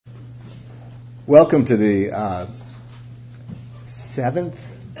Welcome to the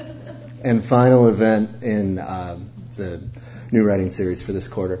seventh and final event in the new writing series for this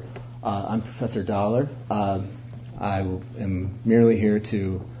quarter. I'm Professor Dollar. I am merely here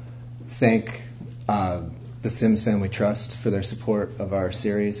to thank the Sims Family Trust for their support of our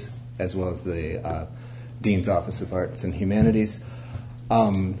series, as well as the Dean's Office of Arts and Humanities,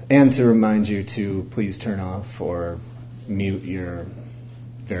 and to remind you to please turn off or mute your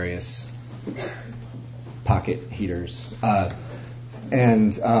various pocket heaters.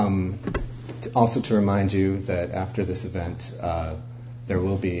 And also to remind you that after this event, there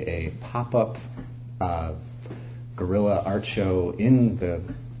will be a pop-up guerrilla art show in the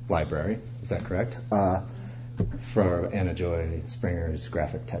library. Is that correct? For Anna Joy Springer's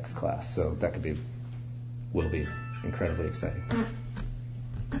graphic text class. So that will be incredibly exciting.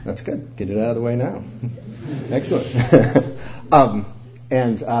 That's good. Get it out of the way now. Excellent.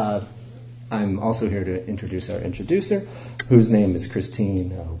 And I'm also here to introduce our introducer, whose name is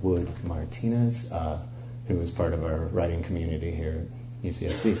Christine Wood Martinez, who is part of our writing community here at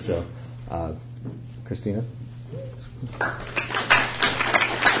UCSD. So, Christina.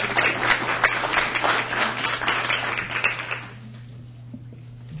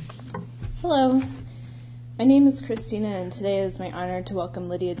 Hello, my name is Christina, and today it is my honor to welcome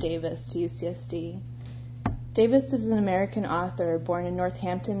Lydia Davis to UCSD. Davis is an American author born in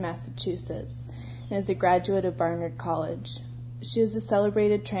Northampton, Massachusetts, and is a graduate of Barnard College. She is a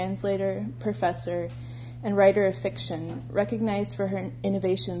celebrated translator, professor, and writer of fiction, recognized for her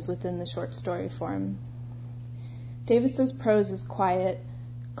innovations within the short story form. Davis's prose is quiet,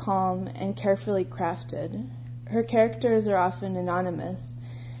 calm, and carefully crafted. Her characters are often anonymous,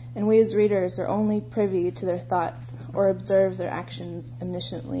 and we as readers are only privy to their thoughts or observe their actions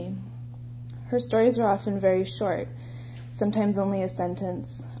omnisciently. Her stories are often very short, sometimes only a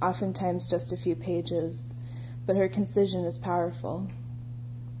sentence, oftentimes just a few pages, but her concision is powerful.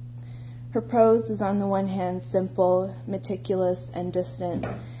 Her prose is on the one hand simple, meticulous, and distant,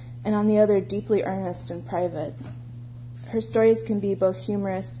 and on the other deeply earnest and private. Her stories can be both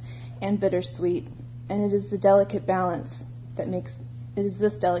humorous and bittersweet, and it is this delicate balance that makes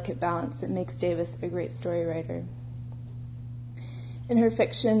Davis a great story writer. In her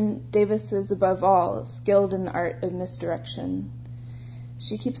fiction, Davis is, above all, skilled in the art of misdirection.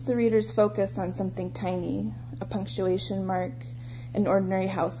 She keeps the reader's focus on something tiny, a punctuation mark, an ordinary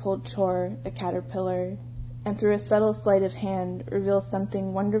household chore, a caterpillar, and through a subtle sleight of hand reveals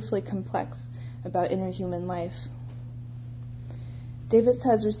something wonderfully complex about inner human life. Davis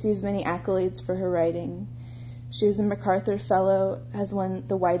has received many accolades for her writing. She is a MacArthur Fellow, has won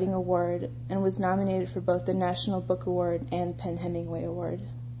the Whiting Award, and was nominated for both the National Book Award and Penn Hemingway Award.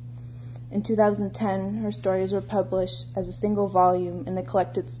 In 2010, her stories were published as a single volume in the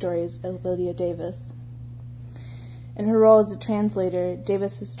Collected Stories of Lydia Davis. In her role as a translator,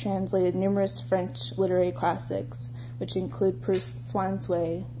 Davis has translated numerous French literary classics, which include Proust's Swann's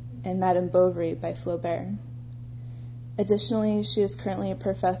Way and Madame Bovary by Flaubert. Additionally, she is currently a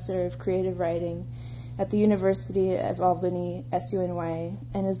professor of creative writing at the University of Albany, SUNY,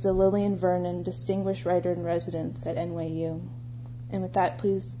 and is the Lillian Vernon Distinguished Writer in Residence at NYU. And with that,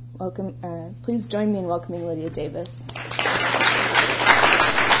 please join me in welcoming Lydia Davis.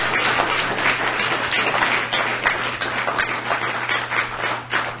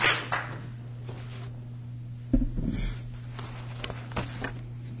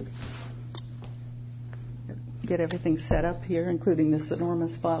 Get everything set up here, including this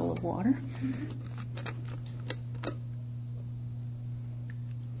enormous bottle of water.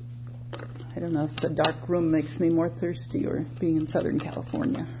 I don't know if the dark room makes me more thirsty or being in Southern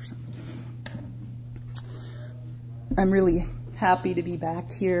California. I'm really happy to be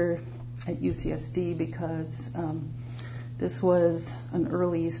back here at UCSD because this was an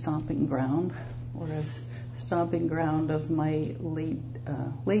early stomping ground, or a stomping ground of my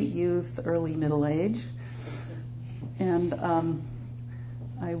late youth, early middle age. And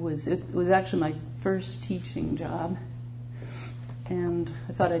it was actually my first teaching job. And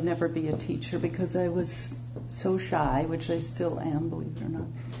I thought I'd never be a teacher because I was so shy, which I still am, believe it or not.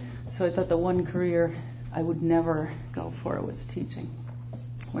 So I thought the one career I would never go for was teaching,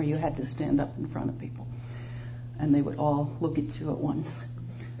 where you had to stand up in front of people. And they would all look at you at once.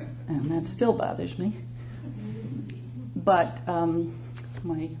 And that still bothers me. But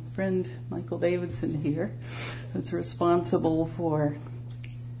my friend Michael Davidson here was responsible for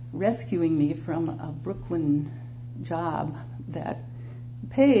rescuing me from a Brooklyn job that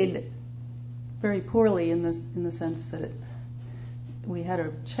paid very poorly in the sense that we had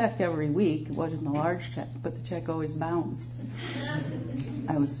a check every week. It wasn't a large check, but the check always bounced.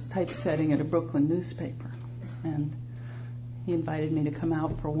 I was typesetting at a Brooklyn newspaper, and he invited me to come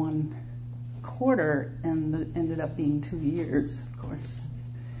out for 1 quarter, and it ended up being 2 years, of course,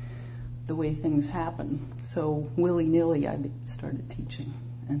 the way things happen. So willy-nilly I started teaching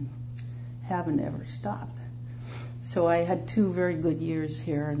and haven't ever stopped. So I had 2 very good years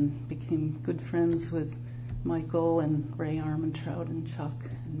here and became good friends with Michael and Ray Armentrout and Chuck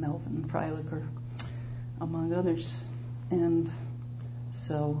and Melvin Freilicher, among others. And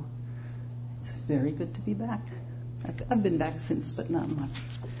so it's very good to be back. I've been back since, but not much.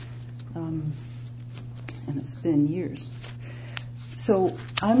 And it's been years. So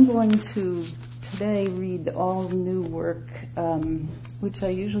I'm going to today read all new work, which I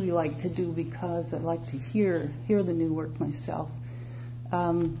usually like to do because I like to hear the new work myself.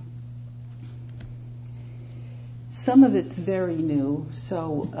 Some of it's very new,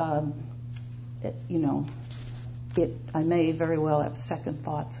 so I may very well have second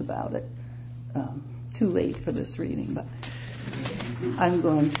thoughts about it. Too late for this reading, but I'm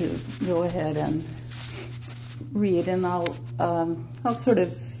going to go ahead and read, and I'll sort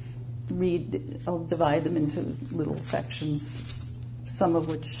of read. I'll divide them into little sections, some of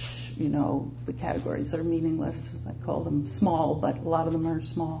which, the categories are meaningless. I call them small, but a lot of them are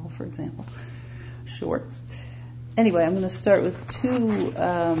small, for example, short. Anyway, I'm going to start with two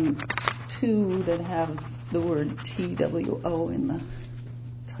that have the word TWO in the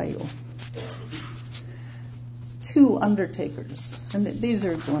title. 2 undertakers, and these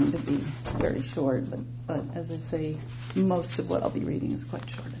are going to be very short, but as I say, most of what I'll be reading is quite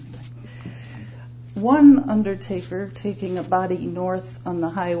short anyway. One undertaker taking a body north on the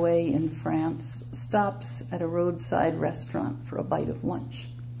highway in France stops at a roadside restaurant for a bite of lunch.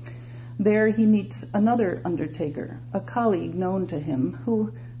 There he meets another undertaker, a colleague known to him,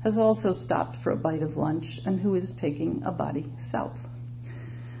 who has also stopped for a bite of lunch and who is taking a body south.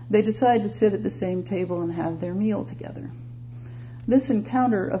 They decide to sit at the same table and have their meal together. This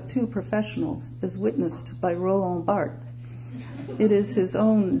encounter of 2 professionals is witnessed by Roland Barthes. It is his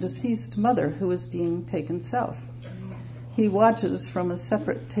own deceased mother who is being taken south. He watches from a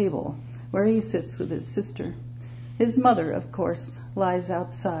separate table where he sits with his sister. His mother, of course, lies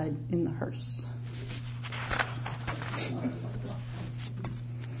outside in the hearse.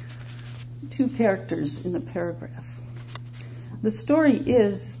 2 characters in the paragraph. The story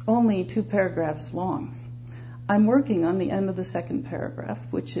is only 2 paragraphs long. I'm working on the end of the second paragraph,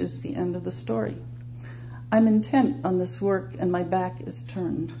 which is the end of the story. I'm intent on this work and my back is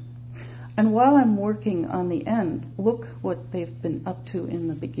turned. And while I'm working on the end, look what they've been up to in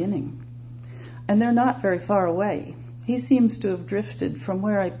the beginning. And they're not very far away. He seems to have drifted from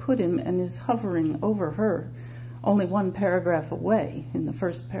where I put him and is hovering over her, only 1 paragraph away in the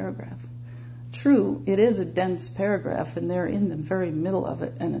first paragraph. True, it is a dense paragraph, and they're in the very middle of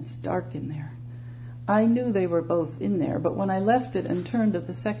it, and it's dark in there. I knew they were both in there, but when I left it and turned to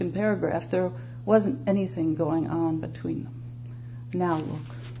the second paragraph, there wasn't anything going on between them. Now look.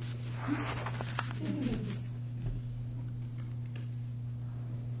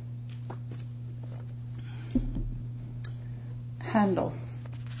 Handel.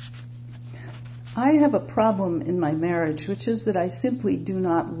 I have a problem in my marriage, which is that I simply do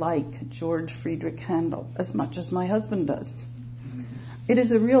not like George Friedrich Handel as much as my husband does. It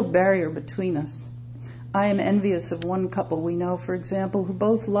is a real barrier between us. I am envious of one couple we know, for example, who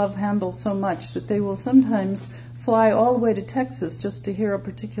both love Handel so much that they will sometimes fly all the way to Texas just to hear a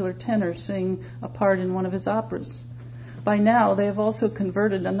particular tenor sing a part in one of his operas. By now, they have also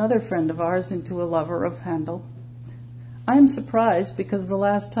converted another friend of ours into a lover of Handel. I am surprised because the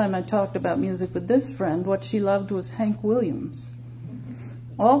last time I talked about music with this friend, what she loved was Hank Williams.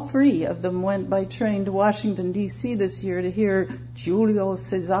 All 3 of them went by train to Washington, D.C. this year to hear Giulio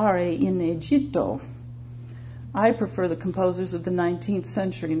Cesare in Egitto. I prefer the composers of the 19th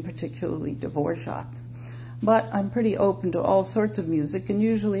century, and particularly Dvorak. But I'm pretty open to all sorts of music, and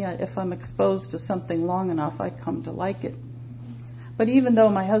usually if I'm exposed to something long enough, I come to like it. But even though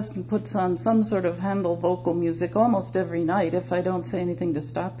my husband puts on some sort of Handel vocal music almost every night, if I don't say anything to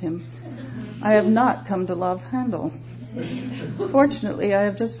stop him, I have not come to love Handel. Fortunately, I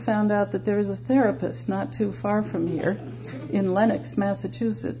have just found out that there is a therapist not too far from here in Lenox,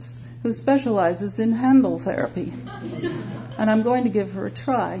 Massachusetts, who specializes in Handel therapy. And I'm going to give her a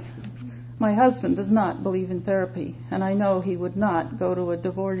try. My husband does not believe in therapy, and I know he would not go to a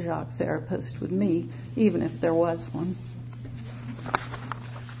Dvorak therapist with me, even if there was one.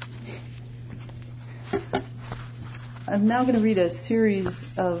 I'm now going to read a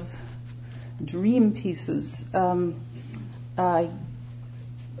series of dream pieces. I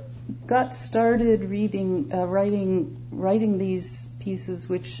got started writing these pieces,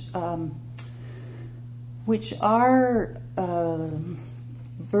 which are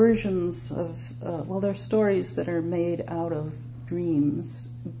versions of, they're stories that are made out of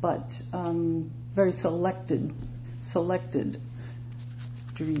dreams, but very selected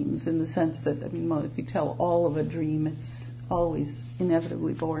dreams, in the sense that, if you tell all of a dream, it's always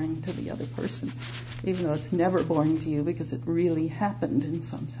inevitably boring to the other person, even though it's never boring to you because it really happened in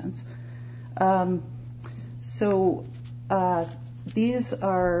some sense. These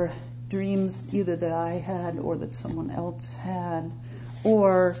are dreams either that I had or that someone else had,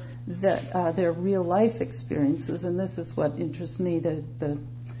 or that they're real life experiences, and this is what interests me, the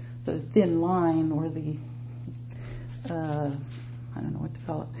thin line, or the I don't know what to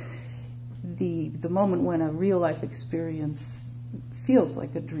call it, the moment when a real life experience feels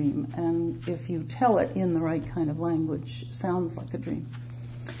like a dream, and if you tell it in the right kind of language, sounds like a dream.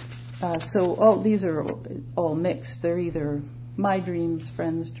 These are all mixed. They're either my dreams,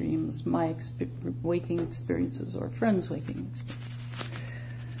 friends' dreams, my waking experiences, or friends' waking experiences.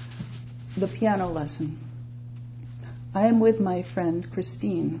 The piano lesson. I am with my friend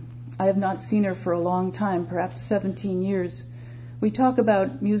Christine. I have not seen her for a long time, perhaps 17 years. We talk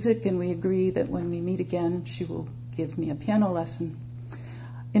about music, and we agree that when we meet again, she will give me a piano lesson.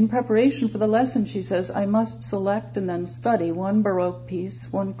 In preparation for the lesson, she says, I must select and then study one Baroque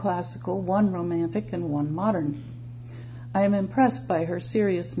piece, one classical, one romantic, and one modern. I am impressed by her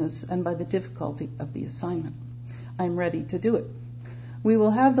seriousness and by the difficulty of the assignment. I am ready to do it. We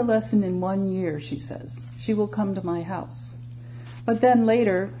will have the lesson in 1 year, she says. She will come to my house. But then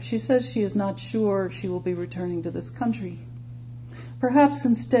later, she says she is not sure she will be returning to this country. Perhaps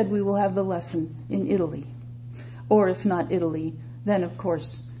instead we will have the lesson in Italy. Or if not Italy, then of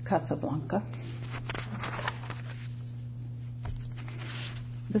course Casablanca.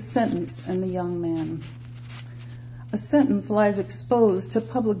 The sentence and the young man. A sentence lies exposed to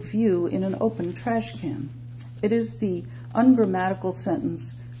public view in an open trash can. It is the ungrammatical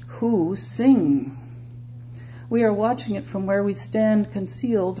sentence, "Who sing?" We are watching it from where we stand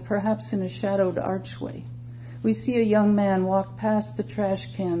concealed, perhaps in a shadowed archway. We see a young man walk past the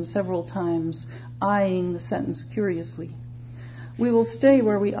trash can several times, eyeing the sentence curiously. We will stay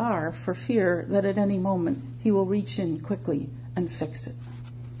where we are for fear that at any moment he will reach in quickly and fix it.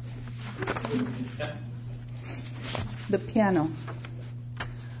 The piano.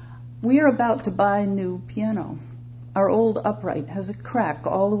 We are about to buy a new piano. Our old upright has a crack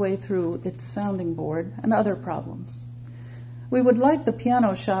all the way through its sounding board and other problems. We would like the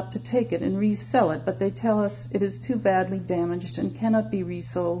piano shop to take it and resell it, but they tell us it is too badly damaged and cannot be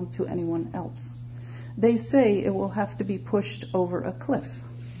resold to anyone else. They say it will have to be pushed over a cliff.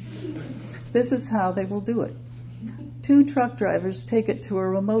 This is how they will do it. 2 truck drivers take it to a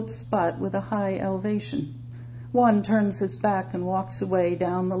remote spot with a high elevation. One turns his back and walks away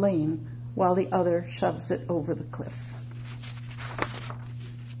down the lane, while the other shoves it over the cliff.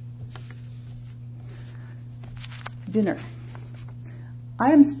 Dinner.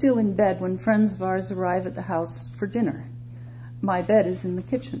 I am still in bed when friends of ours arrive at the house for dinner. My bed is in the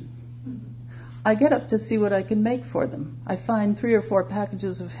kitchen. I get up to see what I can make for them. I find 3 or 4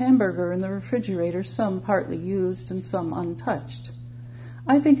 packages of hamburger in the refrigerator, some partly used and some untouched.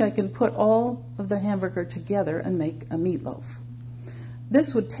 I think I can put all of the hamburger together and make a meatloaf.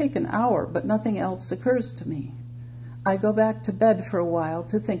 This would take an hour, but nothing else occurs to me. I go back to bed for a while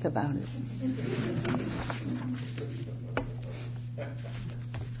to think about it.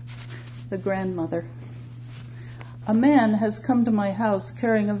 The grandmother. A man has come to my house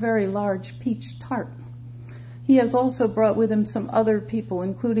carrying a very large peach tart. He has also brought with him some other people,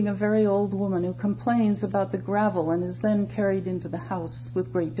 including a very old woman who complains about the gravel and is then carried into the house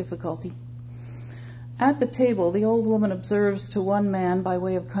with great difficulty. At the table, the old woman observes to one man by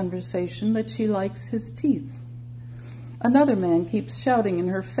way of conversation that she likes his teeth. Another man keeps shouting in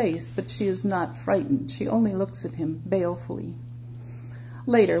her face, but she is not frightened. She only looks at him balefully.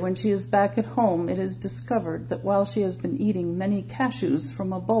 Later, when she is back at home, it is discovered that while she has been eating many cashews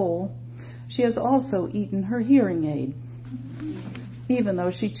from a bowl, she has also eaten her hearing aid. Even though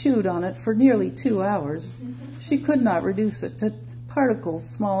she chewed on it for nearly 2 hours, she could not reduce it to particles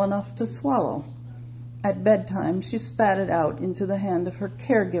small enough to swallow. At bedtime, she spat it out into the hand of her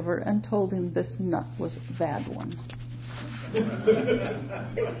caregiver and told him this nut was a bad one.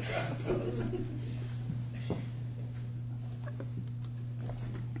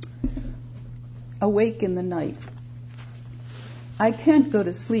 Awake in the night. I can't go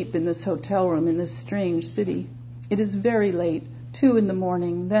to sleep in this hotel room in this strange city. It is very late, 2 in the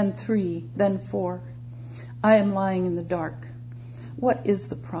morning, then 3, then 4. I am lying in the dark. What is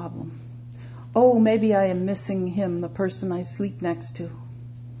the problem? Oh, maybe I am missing him, the person I sleep next to.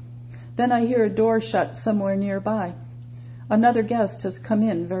 Then I hear a door shut somewhere nearby. Another guest has come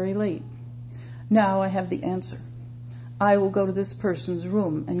in very late. Now I have the answer. I will go to this person's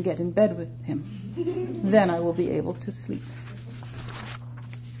room and get in bed with him. Then I will be able to sleep.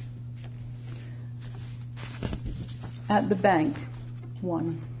 At the bank,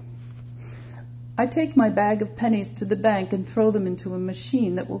 1. I take my bag of pennies to the bank and throw them into a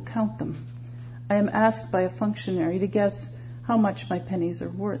machine that will count them. I am asked by a functionary to guess how much my pennies are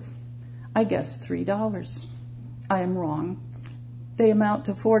worth. I guess $3. I am wrong. They amount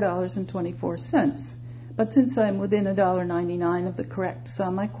to $4.24. But since I am within $1.99 of the correct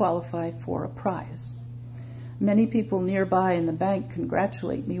sum, I qualify for a prize. Many people nearby in the bank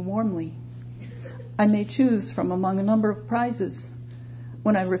congratulate me warmly. I may choose from among a number of prizes.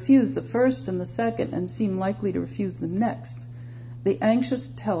 When I refuse the first and the second and seem likely to refuse the next, the anxious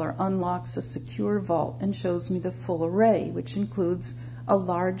teller unlocks a secure vault and shows me the full array, which includes a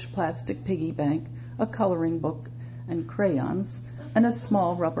large plastic piggy bank, a coloring book and crayons, and a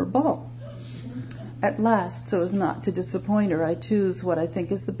small rubber ball. At last, so as not to disappoint her, I choose what I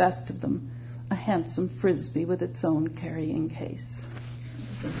think is the best of them, a handsome frisbee with its own carrying case.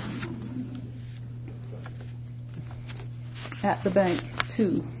 At the bank,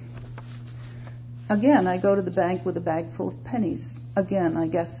 2. Again, I go to the bank with a bag full of pennies. Again, I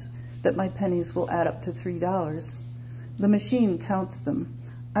guess that my pennies will add up to $3. The machine counts them.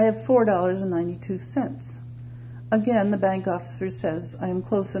 I have $4.92. Again, the bank officer says I am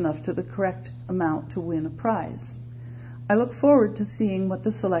close enough to the correct amount to win a prize. I look forward to seeing what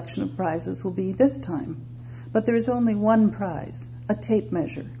the selection of prizes will be this time, but there is only one prize, a tape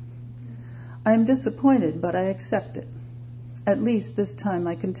measure. I am disappointed, but I accept it. At least this time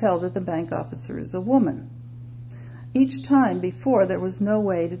I can tell that the bank officer is a woman. Each time before there was no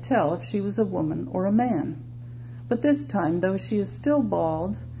way to tell if she was a woman or a man. But this time, though she is still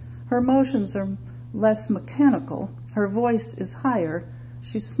bald, her motions are less mechanical, her voice is higher,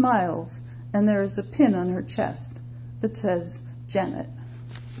 she smiles, and there is a pin on her chest that says, Janet.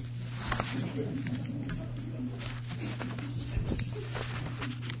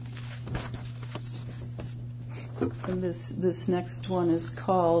 And this next one is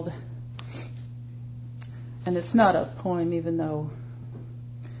called, and it's not a poem even though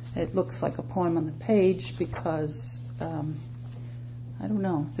it looks like a poem on the page because, I don't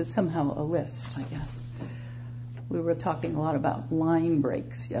know, it's somehow a list, I guess. We were talking a lot about line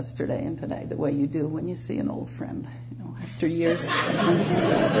breaks yesterday and today, the way you do when you see an old friend, after years.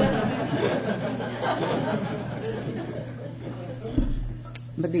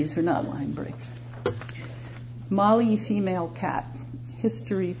 But these are not line breaks. Molly female cat,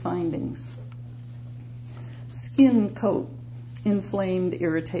 history findings. Skin coat, inflamed,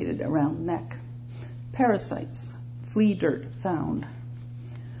 irritated around neck. Parasites, flea dirt found.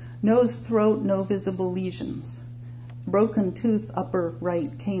 Nose, throat, no visible lesions. Broken tooth, upper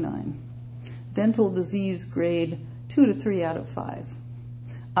right canine. Dental disease grade 2 to 3 out of 5.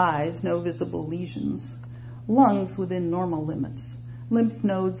 Eyes, no visible lesions. Lungs within normal limits. Lymph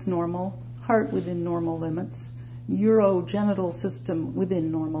nodes normal. Heart within normal limits. Urogenital system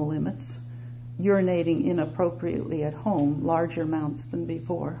within normal limits. Urinating inappropriately at home, larger amounts than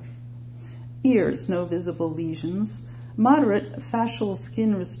before. Ears, no visible lesions. Moderate fascial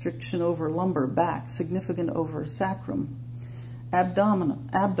skin restriction over lumbar back, significant over sacrum.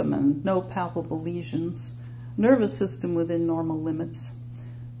 Abdomen, no palpable lesions. Nervous system within normal limits.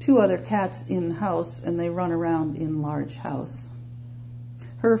 2 other cats in-house, and they run around in large house.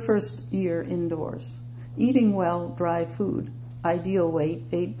 Her first year indoors. Eating well, dry food. Ideal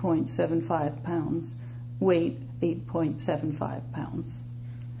weight, 8.75 pounds. Weight, 8.75 pounds.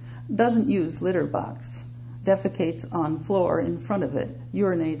 Doesn't use litter box. Defecates on floor in front of it.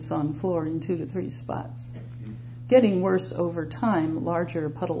 Urinates on floor in 2 to 3 spots. Getting worse over time, larger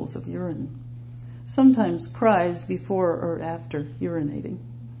puddles of urine. Sometimes cries before or after urinating.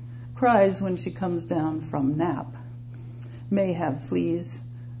 Cries when she comes down from nap. May have fleas.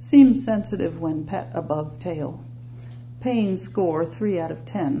 Seems sensitive when pet above tail. Pain score 3 out of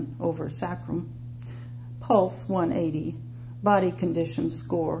 10 over sacrum. Pulse 180. Body condition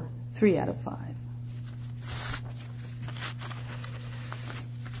score 3 out of 5.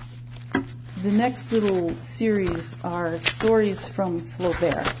 The next little series are stories from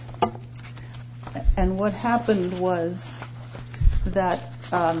Flaubert. And what happened was that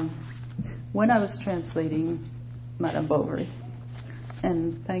when I was translating Madame Bovary,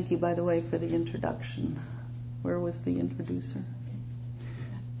 and thank you, by the way, for the introduction. Where was the introducer?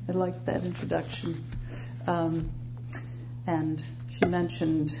 I liked that introduction. And she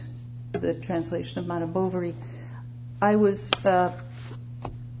mentioned the translation of Madame Bovary. I was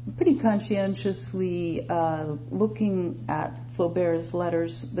pretty conscientiously looking at Flaubert's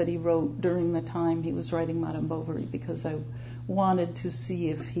letters that he wrote during the time he was writing Madame Bovary, because I wanted to see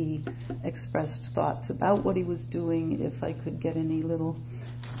if he expressed thoughts about what he was doing, if I could get any little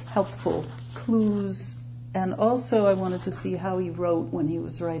helpful clues. And also I wanted to see how he wrote when he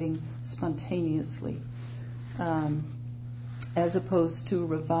was writing spontaneously, as opposed to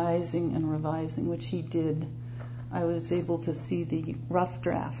revising, which he did. I was able to see the rough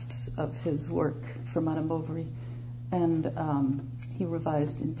drafts of his work for Madame Bovary, and he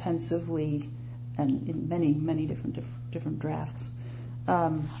revised intensively and in many different drafts.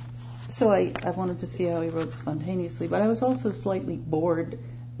 So I wanted to see how he wrote spontaneously, but I was also slightly bored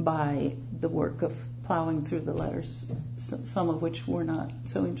by the work of plowing through the letters, some of which were not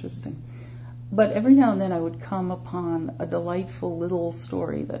so interesting. But every now and then I would come upon a delightful little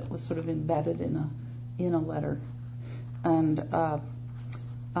story that was sort of embedded in a letter. And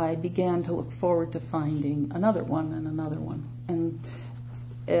I began to look forward to finding another one and another one. And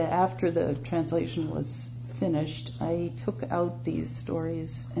after the translation was finished, I took out these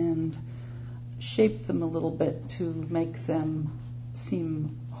stories and shaped them a little bit to make them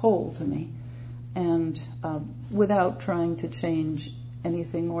seem whole to me, and without trying to change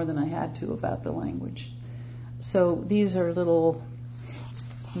anything more than I had to about the language. So these are little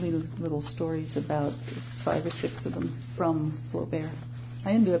stories, about 5 or 6 of them from Flaubert.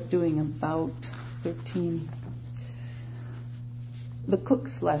 I ended up doing about 13. The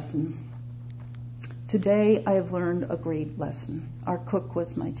cook's lesson. Today I have learned a great lesson. Our cook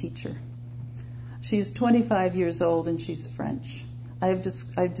was my teacher. She is 25 years old and she's French. I've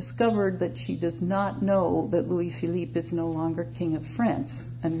discovered that she does not know that Louis-Philippe is no longer king of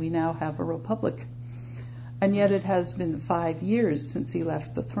France, and we now have a republic. And yet it has been 5 years since he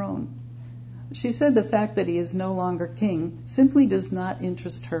left the throne. She said the fact that he is no longer king simply does not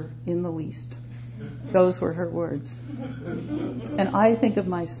interest her in the least. Those were her words. And I think of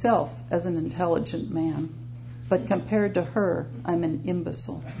myself as an intelligent man, but compared to her, I'm an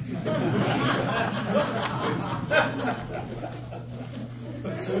imbecile.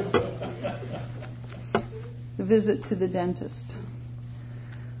 The visit to the dentist.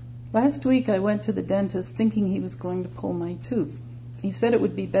 Last week I went to the dentist thinking he was going to pull my tooth. He said it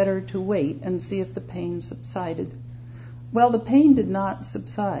would be better to wait and see if the pain subsided. Well, the pain did not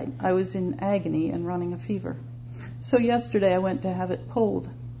subside. I was in agony and running a fever. So yesterday I went to have it pulled.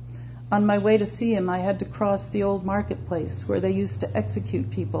 On my way to see him, I had to cross the old marketplace where they used to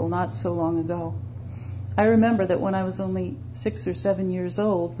execute people not so long ago. I remember that when I was only 6 or 7 years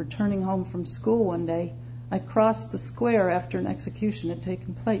old, returning home from school one day, I crossed the square after an execution had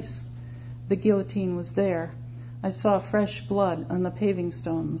taken place. The guillotine was there. I saw fresh blood on the paving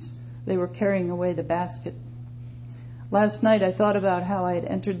stones. They were carrying away the basket. Last night I thought about how I had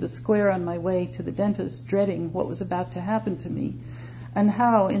entered the square on my way to the dentist, dreading what was about to happen to me, and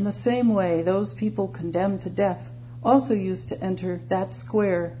how, in the same way, those people condemned to death also used to enter that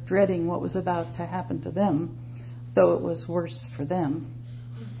square dreading what was about to happen to them, though it was worse for them.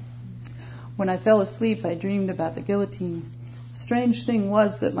 When I fell asleep, I dreamed about the guillotine. The strange thing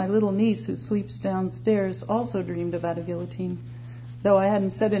was that my little niece, who sleeps downstairs, also dreamed about a guillotine, though I hadn't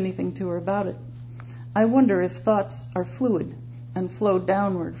said anything to her about it. I wonder if thoughts are fluid and flow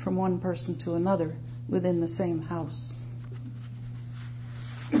downward from one person to another within the same house.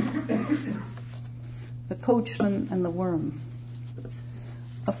 The coachman and the worm.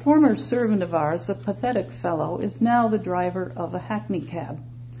 A former servant of ours, a pathetic fellow, is now the driver of a hackney cab.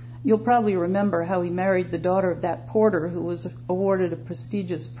 You'll probably remember how he married the daughter of that porter who was awarded a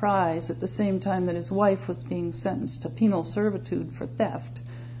prestigious prize at the same time that his wife was being sentenced to penal servitude for theft,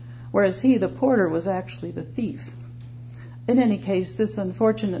 whereas he, the porter, was actually the thief. In any case, this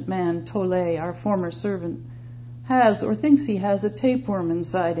unfortunate man, Tollet, our former servant, has or thinks he has a tapeworm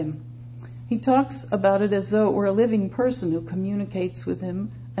inside him. He talks about it as though it were a living person who communicates with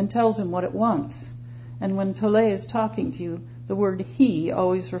him and tells him what it wants. And when Tollet is talking to you, the word he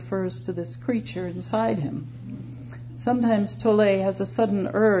always refers to this creature inside him. Sometimes Tollet has a sudden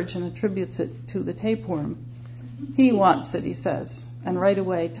urge and attributes it to the tapeworm. He wants it, he says, and right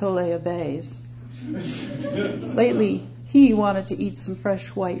away Tollet obeys. Lately, he wanted to eat some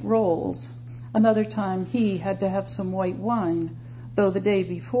fresh white rolls. Another time, he had to have some white wine, though the day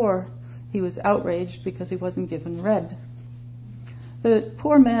before he was outraged because he wasn't given red. The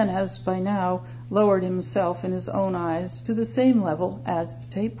poor man has by now lowered himself in his own eyes to the same level as the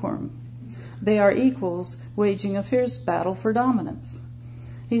tapeworm. They are equals, waging a fierce battle for dominance.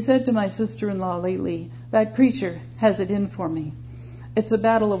 He said to my sister-in-law lately, "That creature has it in for me." It's a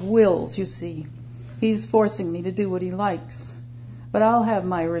battle of wills, you see. He's forcing me to do what he likes. But I'll have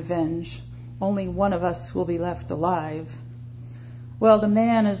my revenge. Only one of us will be left alive. Well, the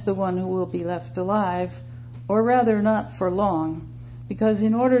man is the one who will be left alive, or rather not for long, because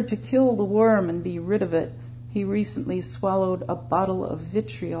in order to kill the worm and be rid of it, he recently swallowed a bottle of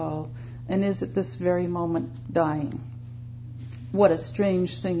vitriol and is at this very moment dying. What a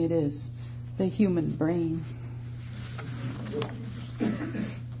strange thing it is, the human brain.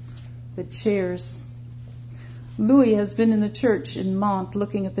 The chairs. Louis has been in the church in Mantes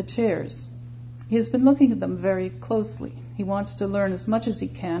looking at the chairs. He has been looking at them very closely. He wants to learn as much as he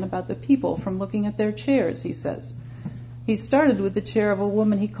can about the people from looking at their chairs, he says. He started with the chair of a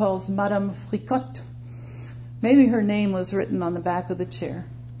woman he calls Madame Fricotte. Maybe her name was written on the back of the chair.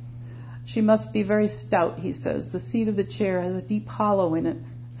 She must be very stout, he says. The seat of the chair has a deep hollow in it,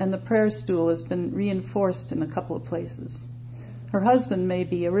 and the prayer stool has been reinforced in a couple of places. Her husband may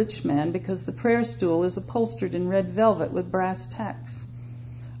be a rich man because the prayer stool is upholstered in red velvet with brass tacks.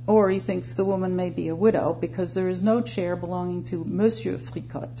 Or he thinks the woman may be a widow because there is no chair belonging to Monsieur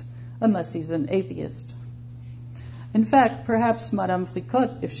Fricotte, unless he's an atheist. In fact, perhaps Madame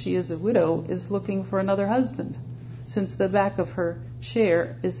Fricotte, if she is a widow, is looking for another husband, since the back of her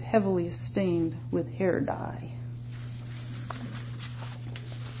chair is heavily stained with hair dye.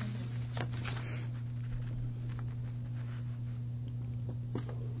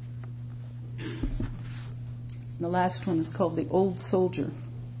 The last one is called The Old Soldier.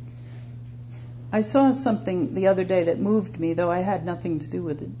 I saw something the other day that moved me, though I had nothing to do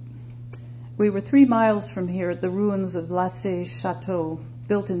with it. We were 3 miles from here at the ruins of Lassay Chateau,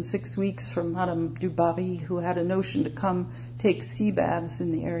 built in 6 weeks from Madame du Barry, who had a notion to come take sea baths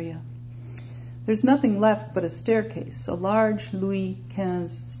in the area. There's nothing left but a staircase, a large Louis XV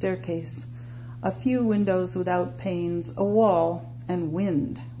staircase, a few windows without panes, a wall, and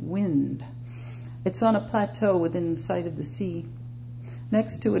wind. It's on a plateau within sight of the sea.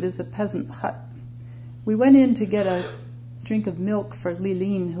 Next to it is a peasant hut. We went in to get a drink of milk for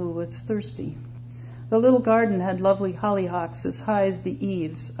Liline, who was thirsty. The little garden had lovely hollyhocks as high as the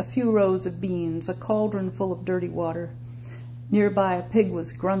eaves, a few rows of beans, a cauldron full of dirty water. Nearby a pig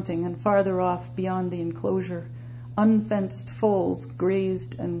was grunting, and farther off, beyond the enclosure, unfenced foals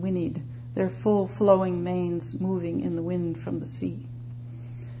grazed and whinnied, their full flowing manes moving in the wind from the sea.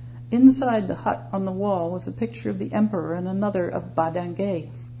 Inside the hut on the wall was a picture of the emperor and another of Badinguet.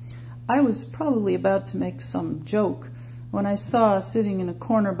 I was probably about to make some joke when I saw, sitting in a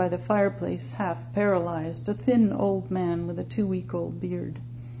corner by the fireplace, half paralyzed, a thin old man with a 2-week-old beard.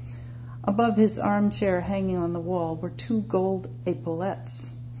 Above his armchair hanging on the wall were 2 gold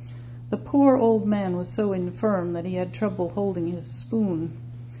epaulettes. The poor old man was so infirm that he had trouble holding his spoon.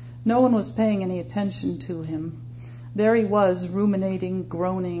 No one was paying any attention to him. There he was, ruminating,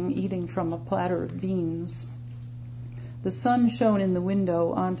 groaning, eating from a platter of beans. The sun shone in the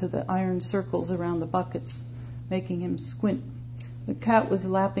window onto the iron circles around the buckets, making him squint. The cat was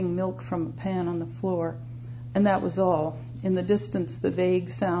lapping milk from a pan on the floor, and that was all. In the distance, the vague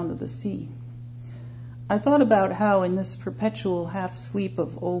sound of the sea. I thought about how in this perpetual half-sleep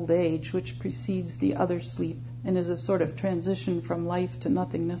of old age, which precedes the other sleep and is a sort of transition from life to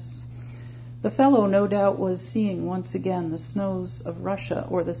nothingness, the fellow no doubt was seeing once again the snows of Russia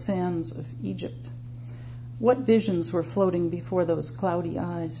or the sands of Egypt. What visions were floating before those cloudy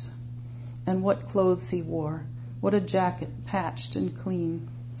eyes? And what clothes he wore. What a jacket, patched and clean.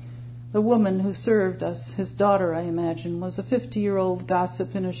 The woman who served us, his daughter, I imagine, was a 50-year-old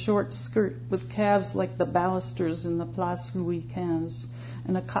gossip in a short skirt with calves like the balusters in the Place Louis XV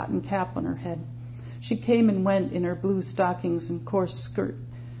and a cotton cap on her head. She came and went in her blue stockings and coarse skirt,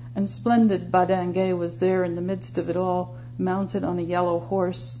 and splendid Badinguet was there in the midst of it all, mounted on a yellow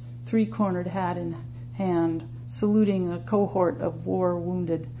horse, 3-cornered hat in hand, saluting a cohort of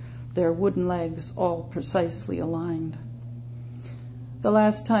war-wounded, their wooden legs all precisely aligned. The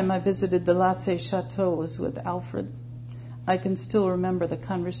last time I visited the Lassay Chateau was with Alfred. I can still remember the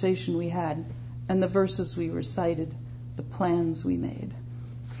conversation we had and the verses we recited, the plans we made.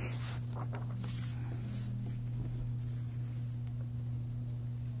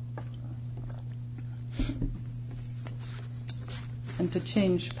 And to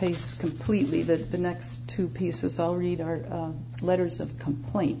change pace completely, the next 2 pieces I'll read are letters of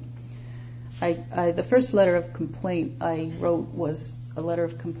complaint. The first letter of complaint I wrote was a letter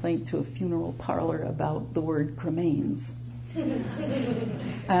of complaint to a funeral parlor about the word cremains.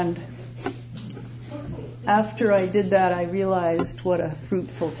 And after I did that, I realized what a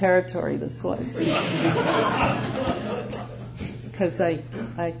fruitful territory this was. Because I'm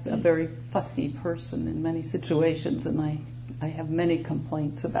a very fussy person in many situations, and I have many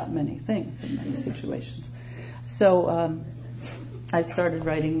complaints about many things in many situations. So I started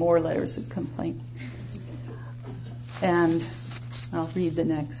writing more letters of complaint. And I'll read the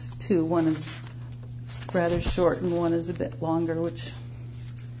next two. One is rather short and one is a bit longer, which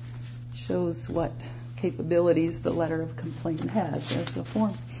shows what capabilities the letter of complaint has as a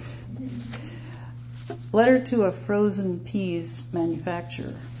form. Letter to a frozen peas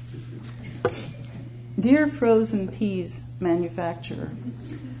manufacturer. Dear frozen peas manufacturer,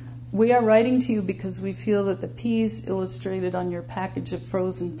 we are writing to you because we feel that the peas illustrated on your package of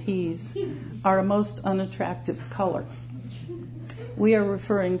frozen peas are a most unattractive color. We are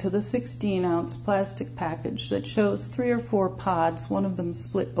referring to the 16-ounce plastic package that shows 3 or 4 pods, one of them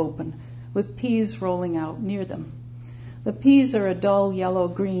split open, with peas rolling out near them. The peas are a dull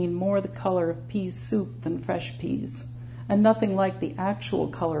yellow-green, more the color of pea soup than fresh peas, and nothing like the actual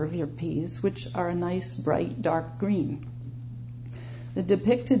color of your peas, which are a nice, bright, dark green. The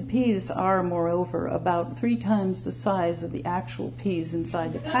depicted peas are, moreover, about 3 times the size of the actual peas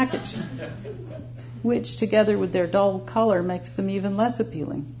inside the package, which, together with their dull color, makes them even less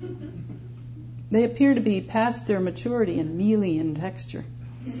appealing. They appear to be past their maturity and mealy in texture.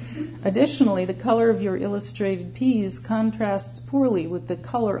 Additionally, the color of your illustrated peas contrasts poorly with the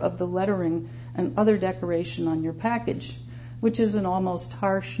color of the lettering and other decoration on your package, which is an almost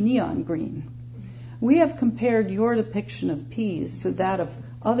harsh neon green. We have compared your depiction of peas to that of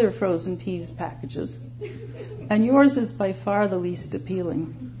other frozen peas packages, and yours is by far the least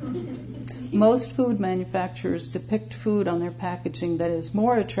appealing. Most food manufacturers depict food on their packaging that is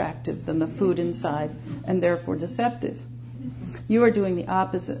more attractive than the food inside and therefore deceptive. You are doing the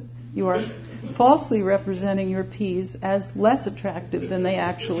opposite. You are falsely representing your peas as less attractive than they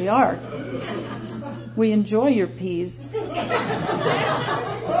actually are. We enjoy your peas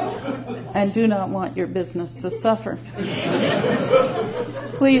and do not want your business to suffer.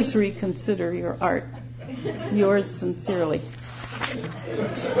 Please reconsider your art. Yours sincerely.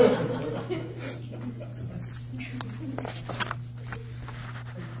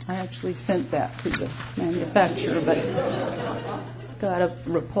 I actually sent that to the manufacturer, but got a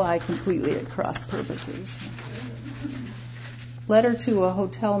reply completely at cross purposes. Letter to a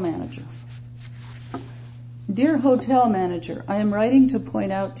hotel manager. Dear hotel manager, I am writing to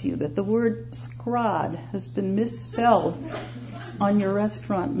point out to you that the word scrod has been misspelled on your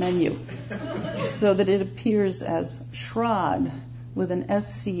restaurant menu so that it appears as shrod with an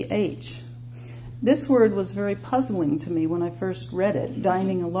SCH. This word was very puzzling to me when I first read it,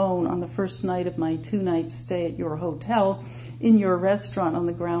 dining alone on the first night of my 2-night stay at your hotel in your restaurant on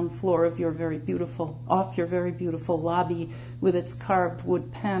the ground floor of your very beautiful lobby with its carved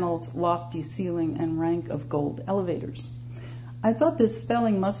wood panels, lofty ceiling, and rank of gold elevators. I thought this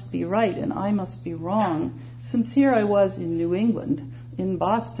spelling must be right and I must be wrong, since here I was in New England, in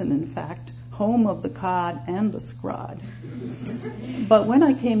Boston, in fact, home of the cod and the scrod. But when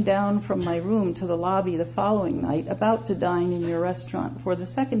I came down from my room to the lobby the following night, about to dine in your restaurant for the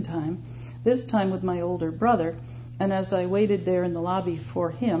second time, this time with my older brother, and as I waited there in the lobby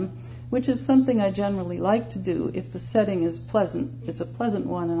for him, which is something I generally like to do if the setting is pleasant, it's a pleasant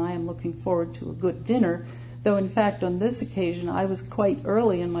one and I am looking forward to a good dinner, though in fact on this occasion I was quite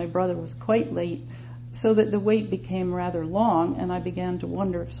early and my brother was quite late, so that the wait became rather long and I began to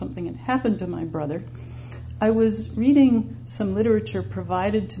wonder if something had happened to my brother. I was reading some literature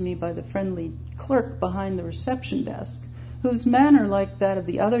provided to me by the friendly clerk behind the reception desk, whose manner, like that of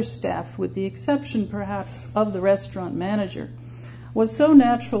the other staff, with the exception perhaps of the restaurant manager, was so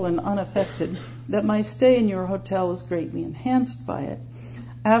natural and unaffected that my stay in your hotel was greatly enhanced by it.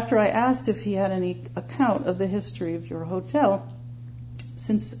 After I asked if he had any account of the history of your hotel,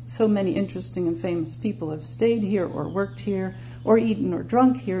 since so many interesting and famous people have stayed here or worked here or eaten or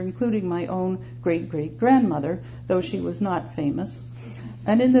drunk here, including my own great-great-grandmother, though she was not famous.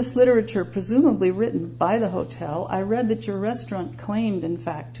 And in this literature, presumably written by the hotel, I read that your restaurant claimed, in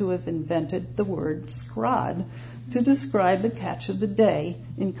fact, to have invented the word scrod to describe the catch of the day,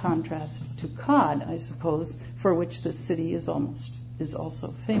 in contrast to cod, I suppose, for which the city is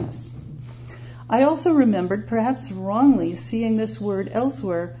also famous. I also remembered, perhaps wrongly, seeing this word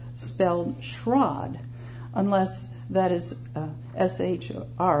elsewhere spelled shrod, unless that is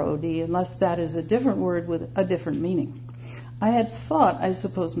S-H-R-O-D, unless that is a different word with a different meaning. I had thought, I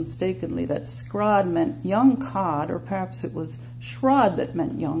suppose mistakenly, that scrod meant young cod, or perhaps it was shrod that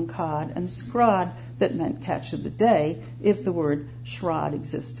meant young cod, and scrod that meant catch of the day, if the word shrod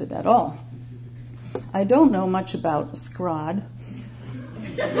existed at all. I don't know much about scrod.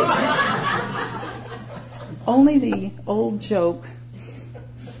 Only the old joke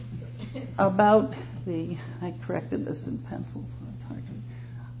about I corrected this in pencil.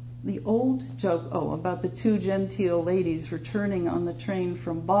 The old joke, about the two genteel ladies returning on the train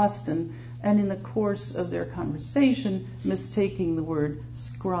from Boston and in the course of their conversation mistaking the word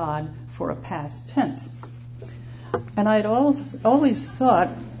scrod for a past tense. And I'd always thought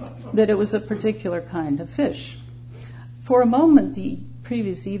that it was a particular kind of fish. For a moment the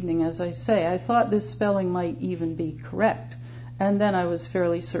previous evening, as I say, I thought this spelling might even be correct, and then I was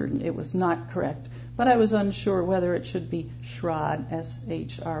fairly certain it was not correct. But I was unsure whether it should be shrod,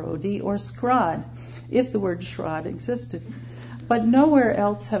 S-H-R-O-D, or scrod, if the word shrod existed. But nowhere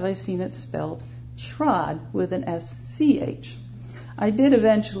else have I seen it spelled shrod with an S-C-H. I did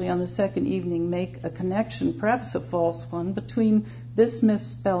eventually, on the second evening, make a connection, perhaps a false one, between this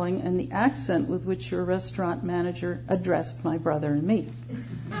misspelling and the accent with which your restaurant manager addressed my brother and me.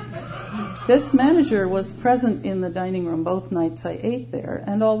 This manager was present in the dining room both nights I ate there,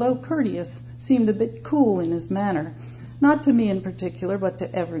 and although courteous, seemed a bit cool in his manner, not to me in particular, but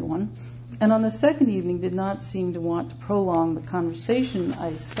to everyone, and on the second evening did not seem to want to prolong the conversation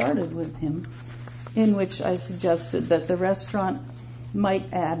I started with him, in which I suggested that the restaurant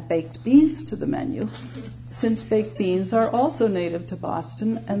might add baked beans to the menu, since baked beans are also native to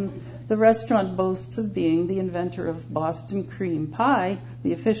Boston, and the restaurant boasts of being the inventor of Boston cream pie,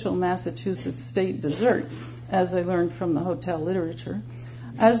 the official Massachusetts state dessert, as I learned from the hotel literature,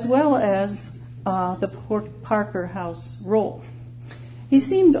 as well as the Parker House roll. He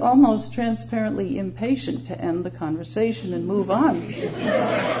seemed almost transparently impatient to end the conversation and move on.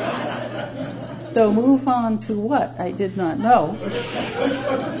 Though move on to what, I did not know,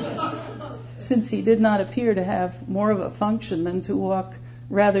 since he did not appear to have more of a function than to walk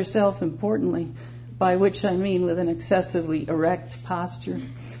rather self-importantly, by which I mean with an excessively erect posture,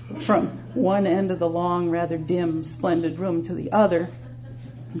 from one end of the long, rather dim, splendid room to the other,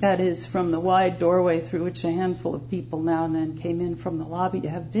 that is, from the wide doorway through which a handful of people now and then came in from the lobby to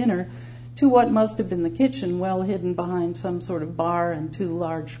have dinner, to what must have been the kitchen, well hidden behind some sort of bar and two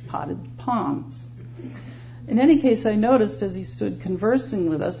large potted palms. In any case, I noticed as he stood conversing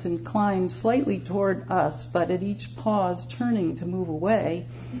with us, inclined slightly toward us, but at each pause turning to move away,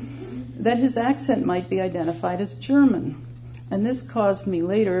 that his accent might be identified as German. And this caused me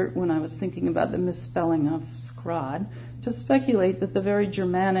later, when I was thinking about the misspelling of scrod, to speculate that the very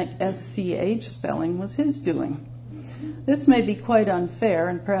Germanic SCH spelling was his doing. This may be quite unfair,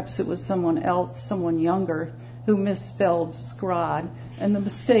 and perhaps it was someone else, someone younger, who misspelled scrod, and the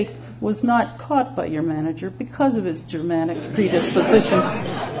mistake was not caught by your manager because of his Germanic predisposition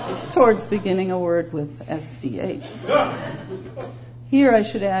towards beginning a word with SCH. Here I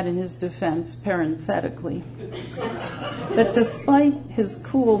should add in his defense, parenthetically, that despite his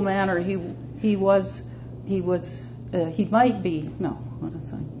cool manner, he might be,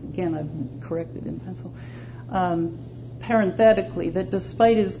 again I've corrected in pencil, parenthetically, that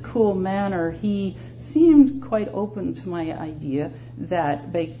despite his cool manner, he seemed quite open to my idea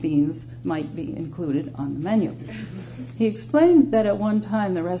that baked beans might be included on the menu. He explained that at one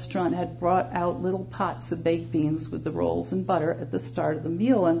time the restaurant had brought out little pots of baked beans with the rolls and butter at the start of the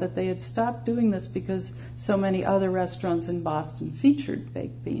meal, and that they had stopped doing this because so many other restaurants in Boston featured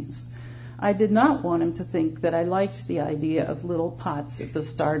baked beans. I did not want him to think that I liked the idea of little pots at the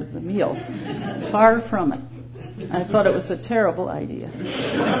start of the meal. Far from it. I thought it was a terrible idea.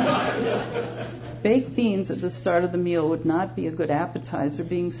 Baked beans at the start of the meal would not be a good appetizer,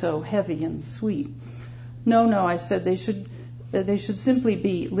 being so heavy and sweet. No, I said they should simply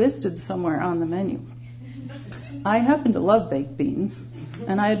be listed somewhere on the menu. I happen to love baked beans,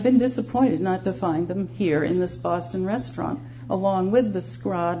 and I had been disappointed not to find them here in this Boston restaurant, along with the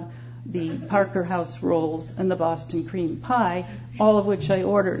scrod, the Parker House rolls, and the Boston cream pie, all of which I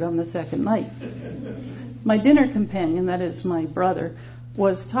ordered on the second night. My dinner companion, that is my brother,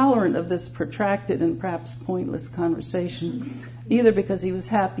 was tolerant of this protracted and perhaps pointless conversation, either because he was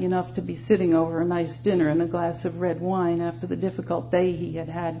happy enough to be sitting over a nice dinner and a glass of red wine after the difficult day he had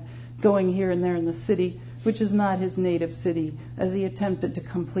had going here and there in the city, which is not his native city, as he attempted to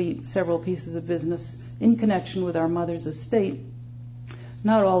complete several pieces of business in connection with our mother's estate,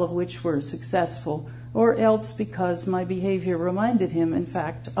 not all of which were successful, or else because my behavior reminded him, in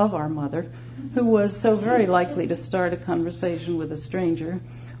fact, of our mother, who was so very likely to start a conversation with a stranger,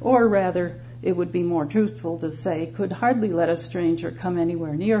 or rather, it would be more truthful to say, could hardly let a stranger come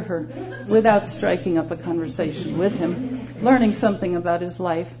anywhere near her without striking up a conversation with him, learning something about his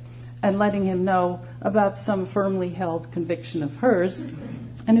life, and letting him know about some firmly held conviction of hers,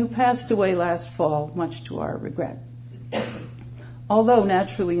 and who passed away last fall, much to our regret. Although,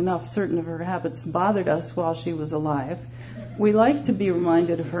 naturally enough, certain of her habits bothered us while she was alive, we like to be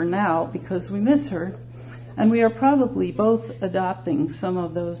reminded of her now because we miss her, and we are probably both adopting some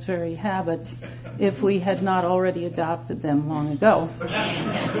of those very habits if we had not already adopted them long ago.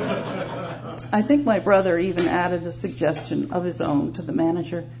 I think my brother even added a suggestion of his own to the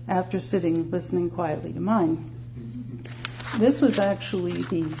manager after listening quietly to mine. This was actually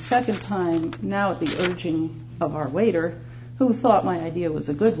the second time, now at the urging of our waiter, who thought my idea was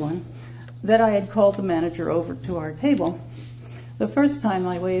a good one, that I had called the manager over to our table. The first time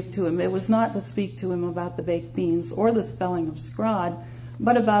I waved to him, it was not to speak to him about the baked beans or the spelling of scrod,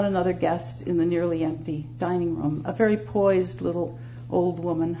 but about another guest in the nearly empty dining room, a very poised little old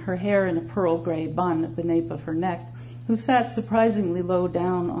woman, her hair in a pearl gray bun at the nape of her neck, who sat surprisingly low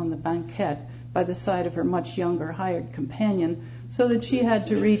down on the banquette by the side of her much younger hired companion, so that she had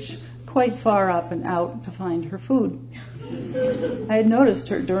to reach quite far up and out to find her food. I had noticed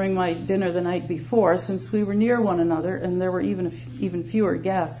her during my dinner the night before, since we were near one another and there were even fewer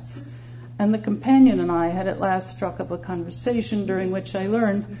guests, and the companion and I had at last struck up a conversation during which I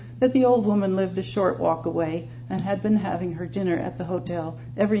learned that the old woman lived a short walk away and had been having her dinner at the hotel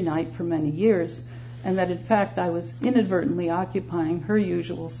every night for many years, and that in fact I was inadvertently occupying her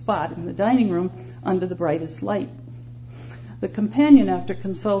usual spot in the dining room under the brightest light. The companion, after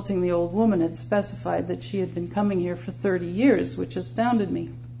consulting the old woman, had specified that she had been coming here for 30 years, which astounded me.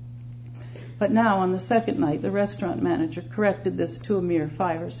 But now, on the second night, the restaurant manager corrected this to a mere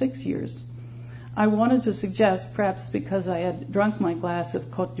 5 or 6 years. I wanted to suggest, perhaps because I had drunk my glass of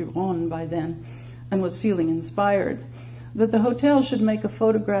Côte du Rhône by then and was feeling inspired, that the hotel should make a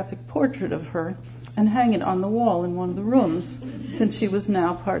photographic portrait of her and hang it on the wall in one of the rooms, since she was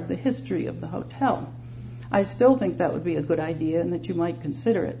now part of the history of the hotel. I still think that would be a good idea and that you might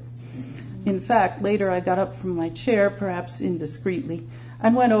consider it. In fact, later I got up from my chair, perhaps indiscreetly,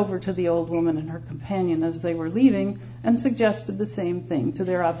 and went over to the old woman and her companion as they were leaving and suggested the same thing, to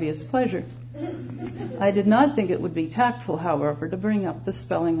their obvious pleasure. I did not think it would be tactful, however, to bring up the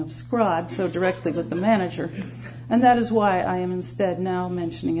spelling of scrod so directly with the manager, and that is why I am instead now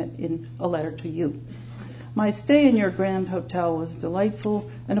mentioning it in a letter to you. My stay in your grand hotel was delightful,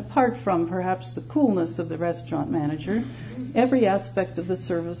 and apart from perhaps the coolness of the restaurant manager, every aspect of the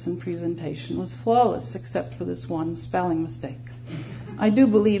service and presentation was flawless except for this one spelling mistake. I do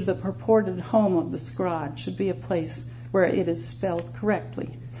believe the purported home of the scrod should be a place where it is spelled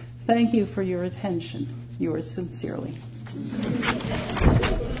correctly. Thank you for your attention. Yours sincerely.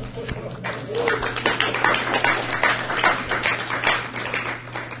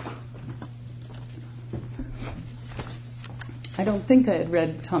 I don't think I had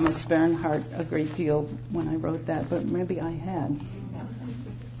read Thomas Bernhardt a great deal when I wrote that, but maybe I had.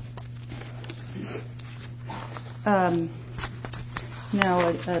 Now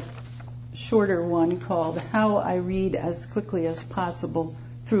a shorter one called How I Read as Quickly as Possible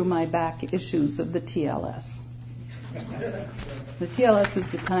Through My Back Issues of the TLS. The TLS is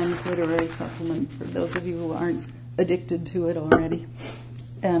the Times Literary Supplement, for those of you who aren't addicted to it already.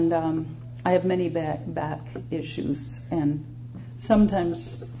 And I have many back issues, and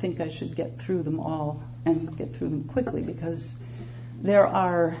sometimes think I should get through them all and get through them quickly, because there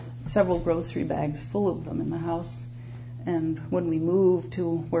are several grocery bags full of them in the house. And when we moved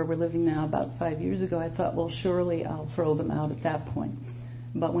to where we're living now about 5 years ago, I thought, well, surely I'll throw them out at that point.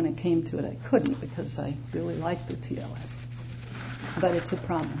 But when it came to it, I couldn't, because I really like the TLS. But it's a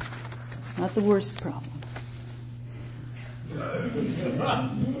problem. It's not the worst problem.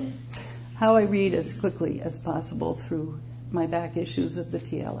 How I read as quickly as possible through my back issues of the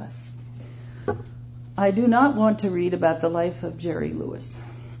TLS. I do not want to read about the life of Jerry Lewis.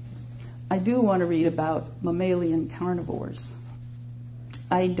 I do want to read about mammalian carnivores.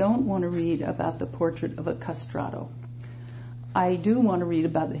 I don't want to read about the portrait of a castrato. I do want to read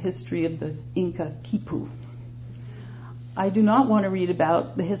about the history of the Inca Quipu. I do not want to read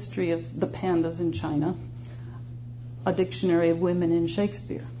about the history of the pandas in China, a dictionary of women in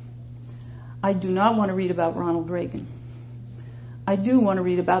Shakespeare. I do not want to read about Ronald Reagan. I do want to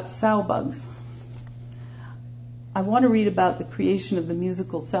read about sow bugs. I want to read about the creation of the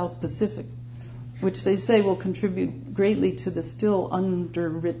musical South Pacific, which they say will contribute greatly to the still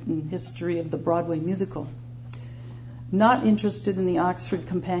underwritten history of the Broadway musical. Not interested in the Oxford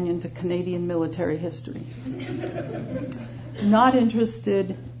Companion to Canadian Military History. Not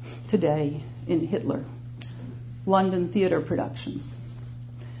interested today in Hitler, London theater productions.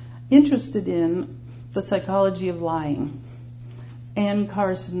 Interested in The Psychology of Lying, Anne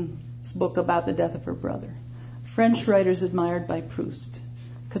Carson's book about the death of her brother, French writers admired by Proust,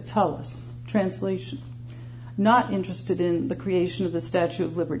 Catullus, translation. not interested in the creation of the Statue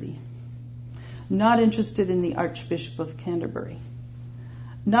of Liberty, not interested in the Archbishop of Canterbury,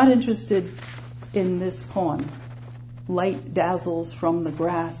 not interested in this poem, Light dazzles from the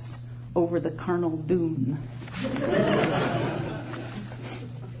grass over the carnal dune.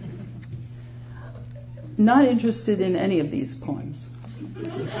 Not interested in any of these poems.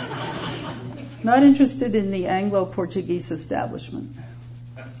 Not interested in the Anglo-Portuguese establishment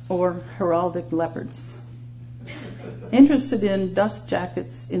or heraldic leopards. Interested in dust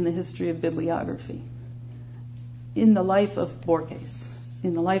jackets in the history of bibliography, in the life of Borges,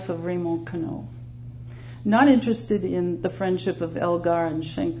 in the life of Raymond Queneau. Not interested in the friendship of Elgar and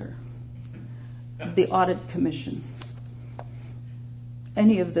Schenker, the Audit Commission,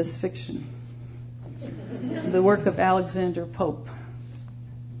 any of this fiction, the work of Alexander Pope.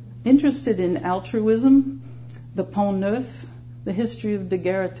 Interested in altruism, the Pont Neuf, the history of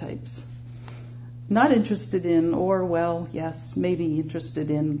daguerreotypes. Not interested in, or, well, yes, maybe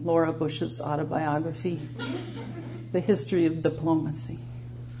interested in Laura Bush's autobiography, The History of Diplomacy.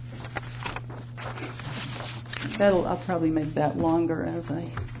 I'll probably make that longer as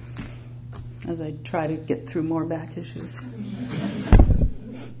I try to get through more back issues.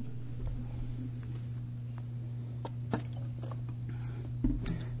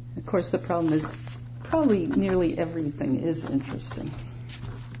 Of course, the problem is probably nearly everything is interesting,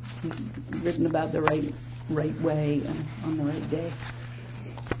 written about the right way and on the right day.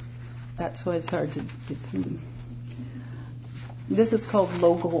 That's why it's hard to get through them. This is called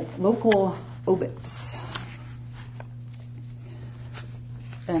local obits.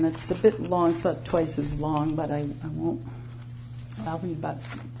 And it's a bit long, it's about twice as long, but I won't. I'll read about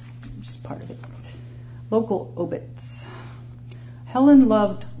just part of it. Local obits. Helen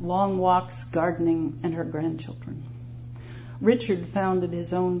loved long walks, gardening, and her grandchildren. Richard founded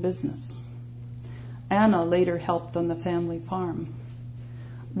his own business. Anna later helped on the family farm.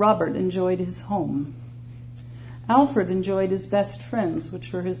 Robert enjoyed his home. Alfred enjoyed his best friends,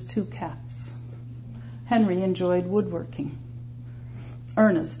 which were his 2 cats. Henry enjoyed woodworking.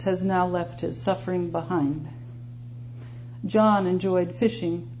 Ernest has now left his suffering behind. John enjoyed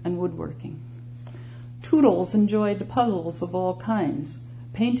fishing and woodworking. Toodles enjoyed puzzles of all kinds,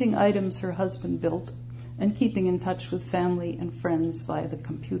 painting items her husband built, and keeping in touch with family and friends via the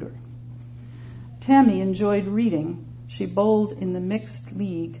computer. Tammy enjoyed reading. She bowled in the mixed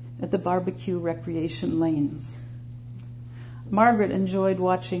league at the barbecue recreation lanes. Margaret enjoyed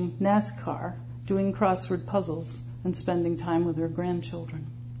watching NASCAR, doing crossword puzzles, and spending time with her grandchildren.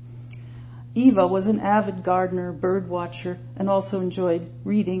 Eva was an avid gardener, bird watcher, and also enjoyed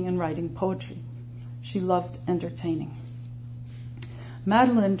reading and writing poetry. She loved entertaining.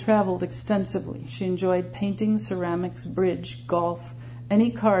 Madeline traveled extensively. She enjoyed painting, ceramics, bridge, golf, any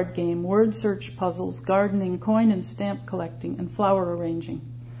card game, word search puzzles, gardening, coin and stamp collecting, and flower arranging.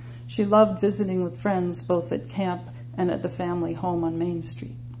 She loved visiting with friends both at camp and at the family home on Main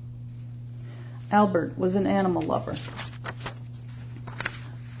Street. Albert was an animal lover.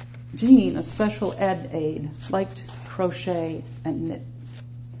 Jean, a special ed aide, liked to crochet and knit.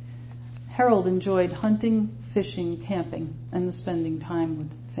 Harold enjoyed hunting, fishing, camping, and spending time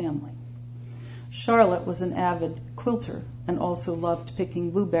with family. Charlotte was an avid quilter and also loved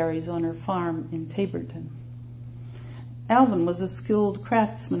picking blueberries on her farm in Taborton. Alvin was a skilled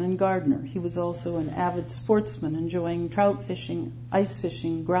craftsman and gardener. He was also an avid sportsman, enjoying trout fishing, ice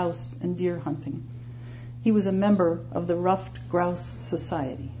fishing, grouse, and deer hunting. He was a member of the Ruffed Grouse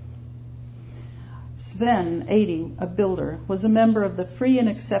Society. Sven, 80, a builder, was a member of the Free and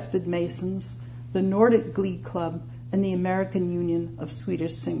Accepted Masons, the Nordic Glee Club, and the American Union of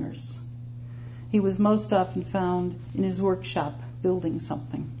Swedish Singers. He was most often found in his workshop building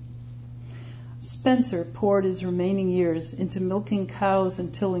something. Spencer poured his remaining years into milking cows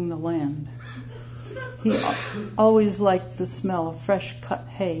and tilling the land. He always liked the smell of fresh cut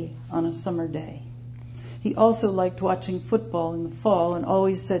hay on a summer day. He also liked watching football in the fall and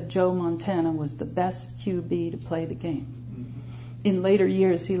always said Joe Montana was the best QB to play the game. In later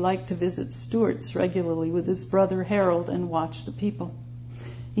years, he liked to visit Stewart's regularly with his brother Harold and watch the people.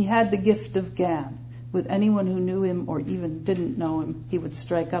 He had the gift of gab. With anyone who knew him or even didn't know him, he would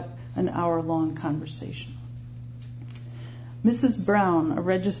strike up an hour-long conversation. Mrs. Brown, a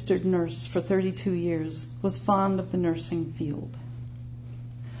registered nurse for 32 years, was fond of the nursing field.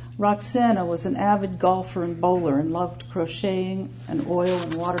 Roxana was an avid golfer and bowler and loved crocheting and oil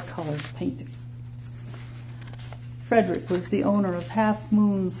and watercolor painting. Frederick was the owner of Half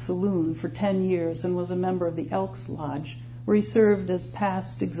Moon Saloon for 10 years and was a member of the Elks Lodge, where he served as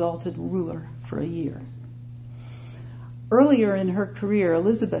past exalted ruler for a year. Earlier in her career,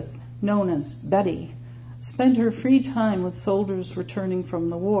 Elizabeth, known as Betty, spent her free time with soldiers returning from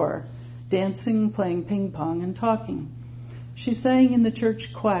the war, dancing, playing ping pong, and talking. She sang in the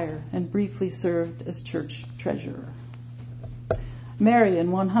church choir and briefly served as church treasurer.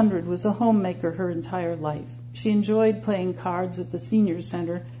 Marion, 100, was a homemaker her entire life. She enjoyed playing cards at the senior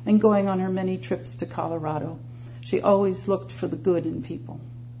center and going on her many trips to Colorado. She always looked for the good in people.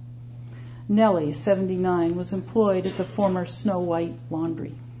 Nellie, 79, was employed at the former Snow White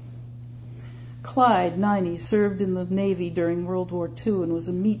Laundry. Clyde, 90, served in the Navy during World War II and was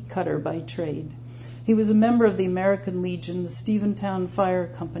a meat cutter by trade. He was a member of the American Legion, the Steventown Fire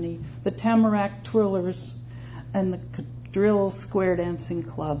Company, the Tamarack Twirlers, and the Drill Square Dancing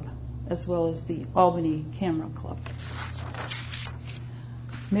Club, as well as the Albany Camera Club.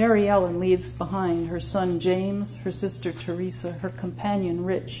 Mary Ellen leaves behind her son James, her sister Teresa, her companion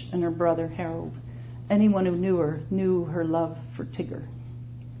Rich, and her brother Harold. Anyone who knew her knew her love for Tigger.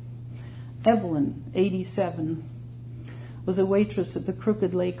 Evelyn, 87, was a waitress at the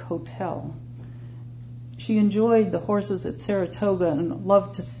Crooked Lake Hotel. She enjoyed the horses at Saratoga and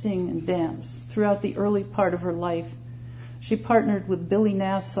loved to sing and dance. Throughout the early part of her life, she partnered with Billy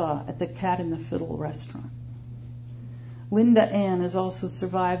Nassau at the Cat and the Fiddle restaurant. Linda Ann is also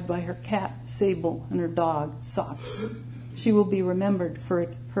survived by her cat, Sable, and her dog, Socks. She will be remembered for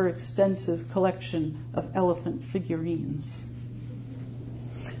her extensive collection of elephant figurines.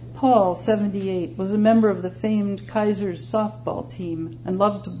 Paul, 78, was a member of the famed Kaiser's softball team and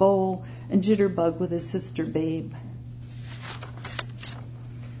loved to bowl and jitterbug with his sister Babe.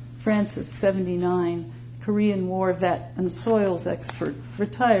 Francis, 79, Korean War vet and soils expert,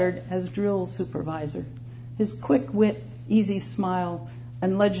 retired as drill supervisor. His quick wit, easy smile,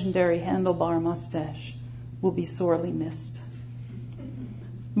 and legendary handlebar mustache will be sorely missed.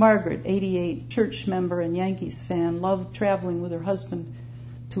 Margaret, 88, church member and Yankees fan, loved traveling with her husband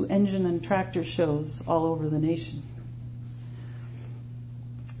to engine and tractor shows all over the nation.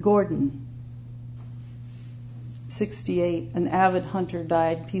 Gordon, 68, an avid hunter,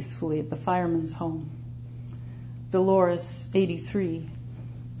 died peacefully at the fireman's home. Dolores, 83,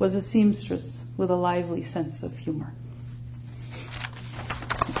 was a seamstress with a lively sense of humor.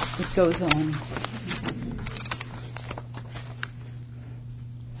 It goes on.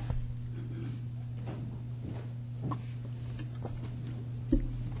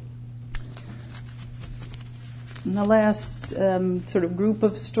 And the last sort of group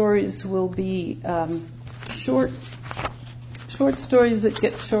of stories will be short stories that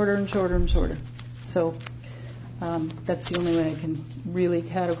get shorter and shorter and shorter. So that's the only way I can really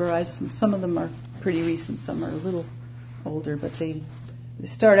categorize them. Some of them are pretty recent, some are a little older, but they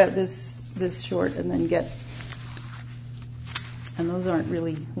start out this short and then get, and those aren't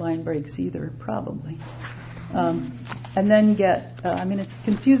really line breaks either, probably. And then get, it's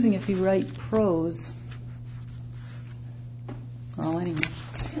confusing if you write prose. Well, anyway.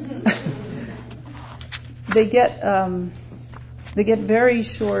 They get very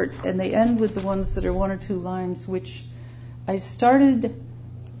short, and they end with the ones that are one or two lines, which I started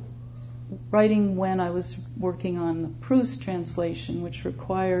writing when I was working on the Proust translation, which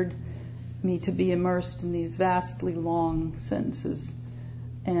required me to be immersed in these vastly long sentences.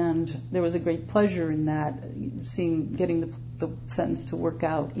 And there was a great pleasure in that, getting the sentence to work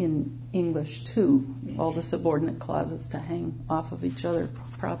out in English too, all the subordinate clauses to hang off of each other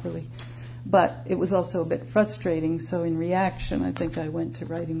properly. But it was also a bit frustrating, so in reaction, I think I went to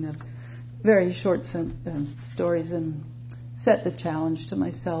writing the very short stories and set the challenge to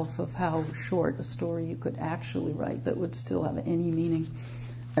myself of how short a story you could actually write that would still have any meaning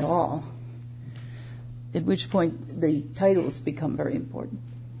at all. At which point the titles become very important.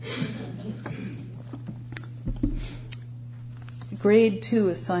 Grade 2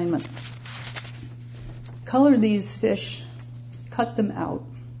 assignment. Color these fish, cut them out.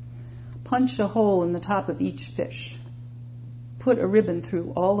 Punch a hole in the top of each fish. Put a ribbon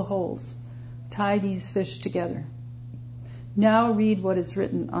through all the holes. Tie these fish together. Now read what is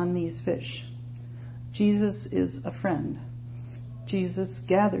written on these fish. Jesus is a friend. Jesus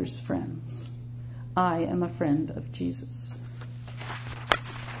gathers friends. I am a friend of Jesus.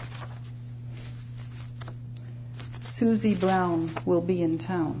 Susie Brown will be in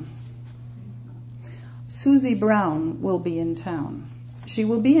town. Susie Brown will be in town. She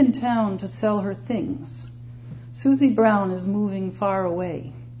will be in town to sell her things. Susie Brown is moving far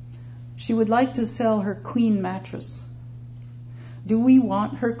away. She would like to sell her queen mattress. Do we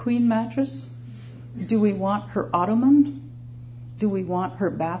want her queen mattress? Do we want her ottoman? Do we want her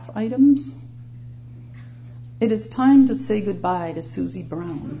bath items? It is time to say goodbye to Susie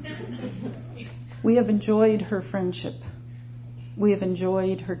Brown. We have enjoyed her friendship. We have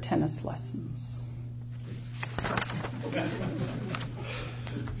enjoyed her tennis lessons.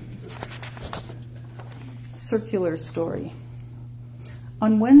 circular story.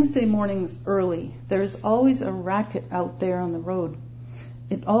 On Wednesday mornings early, there is always a racket out there on the road.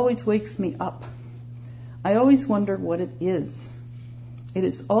 It always wakes me up. I always wonder what it is. It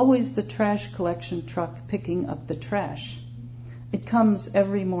is always the trash collection truck picking up the trash. It comes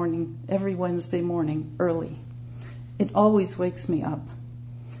every Wednesday morning early. It always wakes me up.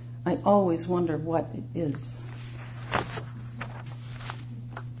 I always wonder what it is.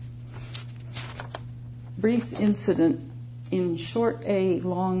 Brief incident in short A,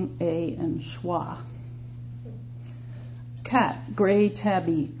 long A, and schwa. Cat, gray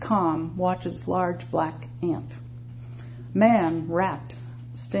tabby, calm, watches large black ant. Man, rat,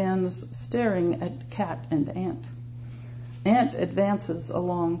 stands staring at cat and ant. Ant advances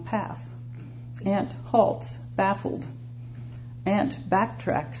along path. Ant halts, baffled. Ant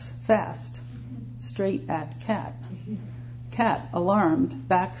backtracks fast, straight at cat. Cat, alarmed,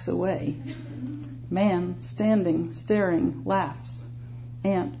 backs away. Man, standing, staring, laughs.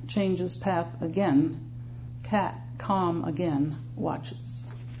 Ant changes path again. Cat, calm again, watches.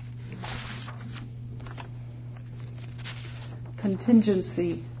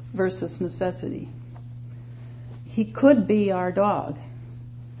 Contingency versus necessity. He could be our dog,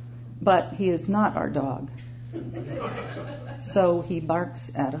 but he is not our dog. So he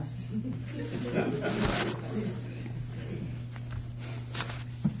barks at us.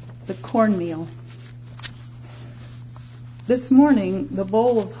 The cornmeal. This morning, the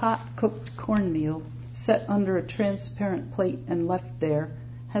bowl of hot cooked cornmeal, set under a transparent plate and left there,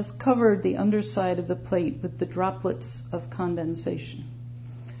 has covered the underside of the plate with the droplets of condensation.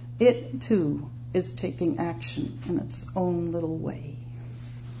 It, too, is taking action in its own little way.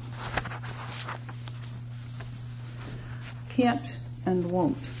 Can't and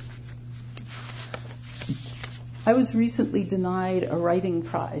won't. I was recently denied a writing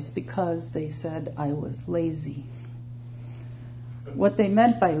prize because they said I was lazy. What they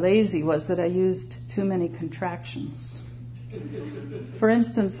meant by lazy was that I used too many contractions. For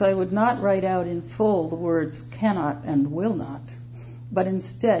instance, I would not write out in full the words cannot and will not, but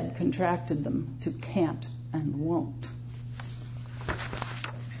instead contracted them to can't and won't.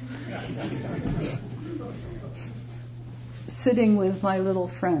 Sitting with my little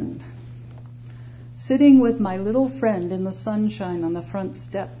friend. Sitting with my little friend in the sunshine on the front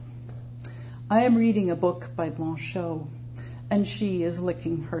step. I am reading a book by Blanchot, and she is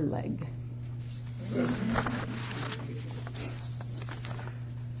licking her leg.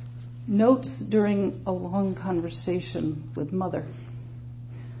 Notes during a long conversation with mother.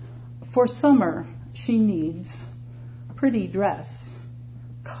 For summer, she needs a pretty dress,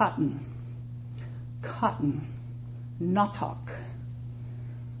 cotton, natak,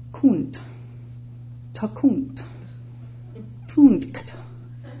 kunt, takunt, tunkt,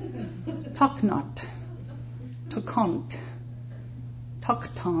 taknat, takant,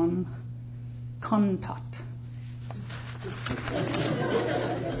 taktan, kantat.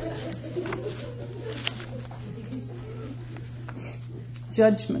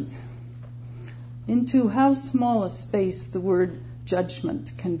 Judgment. Into how small a space the word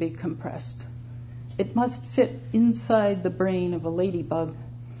judgment can be compressed. It must fit inside the brain of a ladybug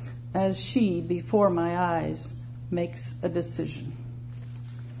as she, before my eyes, makes a decision.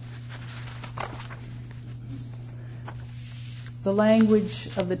 The language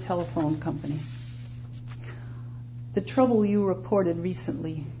of the telephone company. The trouble you reported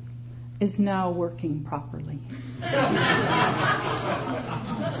recently is now working properly.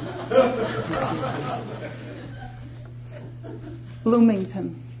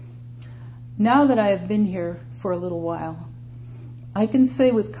 Bloomington. Now that I have been here for a little while, I can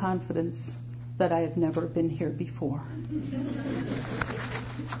say with confidence that I have never been here before.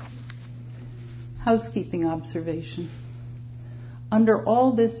 Housekeeping observation. Under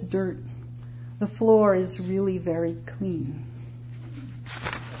all this dirt, the floor is really very clean.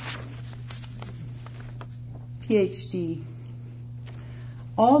 PhD.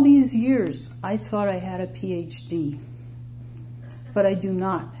 All these years, I thought I had a PhD, but I do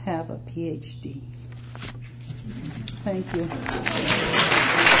not have a PhD. Thank you.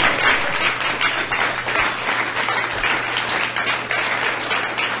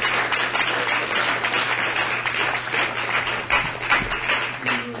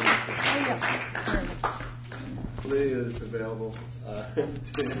 Lydia is available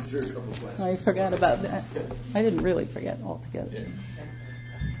to answer a couple questions. I forgot about that. I didn't really forget altogether. Yeah.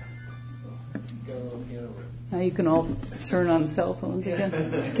 Go hand over. Now you can all turn on cell phones again,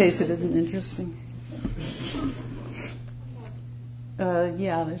 in case it isn't interesting.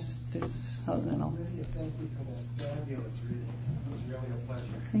 Yeah, there's. Oh, then I'll. Lydia, thank you for that fabulous reading. It was really a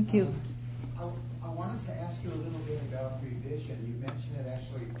pleasure. Thank you. I wanted wanted to ask you a little bit about revision. You mentioned it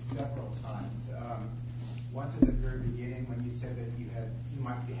actually several times. Once at the very beginning when you said that you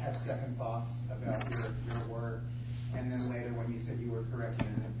might have second thoughts about your work, and then later when you said you were correcting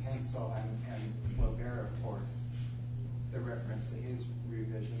it in pencil, and Flaubert, of course, the reference to his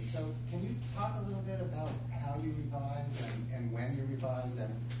revision. So can you talk a little bit about how you revise and when you revise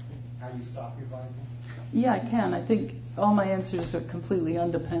and how you stop revising? Yeah, I can. I think all my answers are completely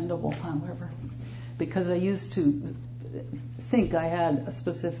undependable, however, because I used to think I had a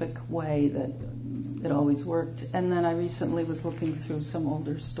specific way that it always worked. And then I recently was looking through some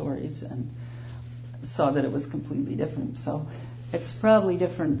older stories and saw that it was completely different. So it's probably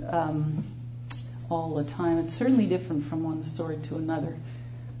different all the time. It's certainly different from one story to another.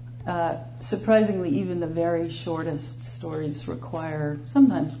 Surprisingly, even the very shortest stories require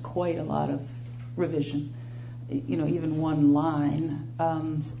sometimes quite a lot of revision. Even one line.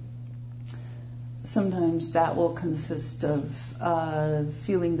 Sometimes that will consist of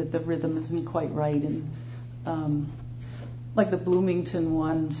feeling that the rhythm isn't quite right. And like the Bloomington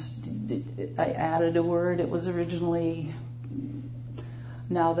ones, I added a word. It was originally,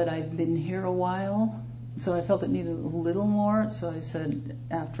 now that I've been here a while. So I felt it needed a little more. So I said,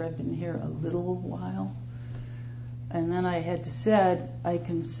 after I've been here a little while. And then I had said, I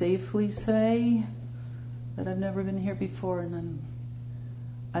can safely say that I've never been here before. And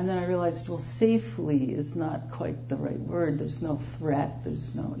then I realized, well, safely is not quite the right word. There's no threat.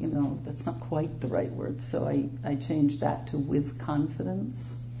 There's no, that's not quite the right word. So I changed that to with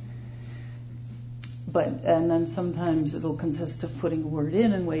confidence. And then sometimes it'll consist of putting a word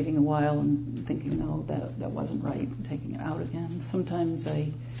in and waiting a while and thinking, no, that wasn't right, and taking it out again. Sometimes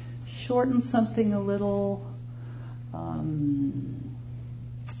I shorten something a little. I'm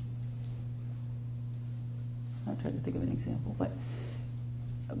trying to think of an example,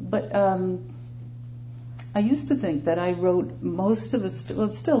 but I used to think that I wrote most of it's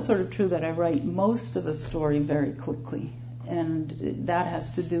still sort of true that I write most of a story very quickly, and that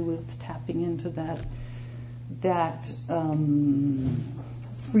has to do with tapping into that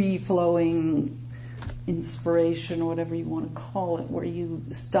free-flowing inspiration, or whatever you want to call it, where you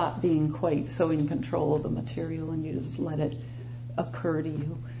stop being quite so in control of the material and you just let it occur to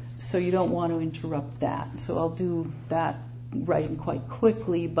you. So you don't want to interrupt that. So I'll do that writing quite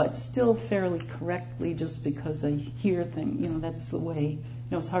quickly, but still fairly correctly, just because I hear things. That's the way.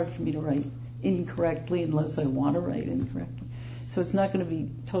 It's hard for me to write incorrectly unless I want to write incorrectly. So it's not going to be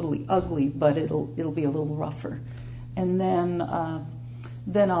totally ugly, but it'll be a little rougher. And then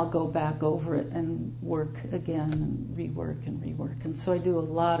I'll go back over it and work again and rework. And so I do a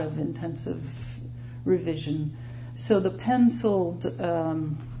lot of intensive revision. So the penciled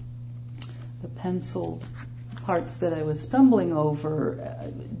parts that I was stumbling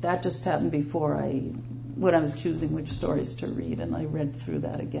over, that just happened when I was choosing which stories to read, and I read through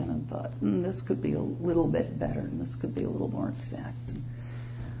that again and thought, this could be a little bit better, and this could be a little more exact.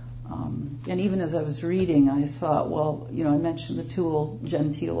 And even as I was reading, I thought, well, I mentioned the two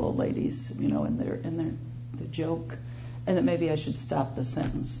genteel old ladies, and the joke, and that maybe I should stop the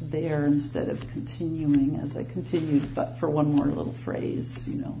sentence there instead of continuing as I continued, but for one more little phrase,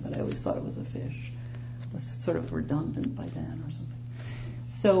 that I always thought it was a fish. It was sort of redundant by then or something.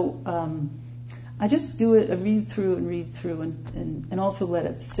 So I just do it, I read through and also let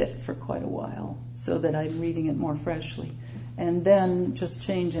it sit for quite a while so that I'm reading it more freshly. And then just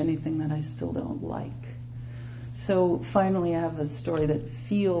change anything that I still don't like. So finally I have a story that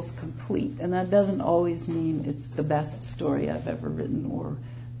feels complete. And that doesn't always mean it's the best story I've ever written or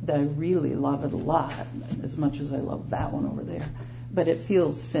that I really love it a lot, as much as I love that one over there. But it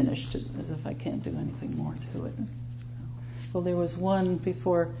feels finished, as if I can't do anything more to it. Well, there was one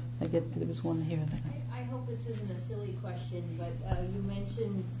before there was one here that I hope this isn't a silly question, but you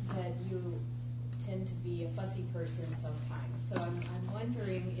mentioned that you tend to be a fussy person sometimes. So I'm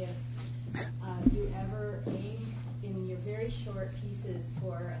wondering if you ever aim in your very short pieces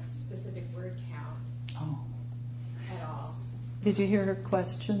for a specific word count at all. Did you hear her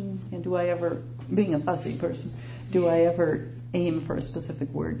question? And do I ever, being a fussy person, do I ever aim for a specific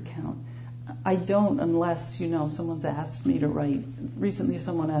word count? I don't, unless, someone's asked me to write. Recently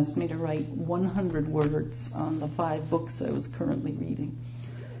someone asked me to write 100 words on the 5 books I was currently reading.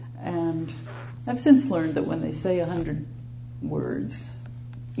 And I've since learned that when they say 100 words,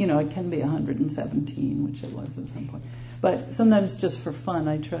 it can be 117, which it was at some point. But sometimes just for fun,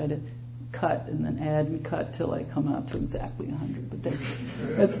 I try to cut and then add and cut till I come out to exactly 100. But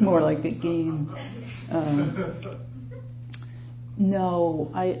that's more like a game.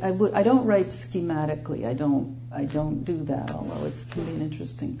 No, I don't write schematically. I don't do that, although it can be an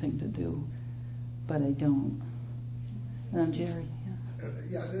interesting thing to do. but I don't. Jerry, yeah.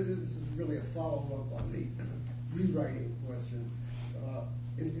 Yeah, this is really a follow-up on the rewriting question.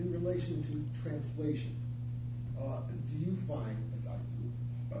 In relation to translation, do you find, as I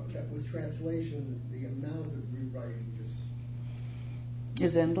do, that with translation, the amount of rewriting just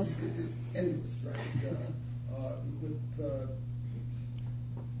is endless? Endless, right? With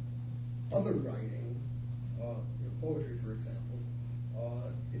other writing, poetry, for example,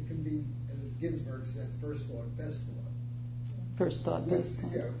 it can be, as Ginsberg said, first thought, best thought. First thought, best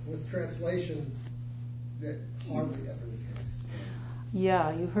thought. Yeah, with translation, that hardly ever the case.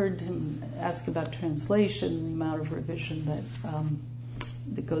 Yeah, you heard him ask about translation, the amount of revision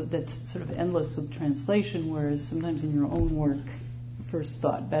that's sort of endless with translation, whereas sometimes in your own work, first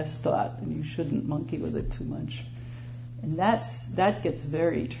thought, best thought, and you shouldn't monkey with it too much. And that gets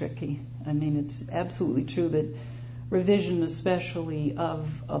very tricky. I mean, it's absolutely true that revision, especially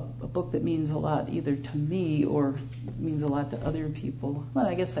of a book that means a lot either to me or means a lot to other people. Well,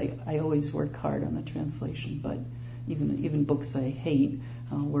 I guess I always work hard on the translation, but even books I hate,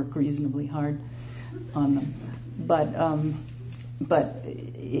 I'll work reasonably hard on them. But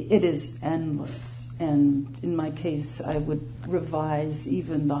it is endless, and in my case, I would revise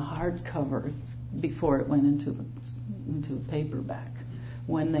even the hardcover before it went into the paperback,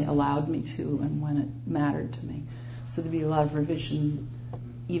 when they allowed me to and when it mattered to me. So there'd be a lot of revision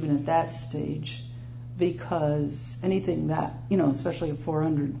even at that stage, because anything that, especially a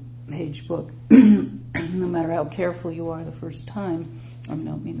 400-page book, no matter how careful you are the first time, I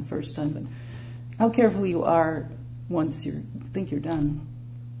don't mean the first time, but how careful you are once you think you're done,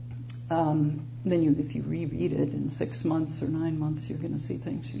 then if you reread it in 6 months or 9 months, you're going to see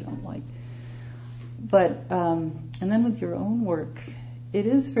things you don't like. But, and then with your own work, it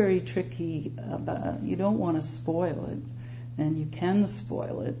is very tricky. You don't want to spoil it, and you can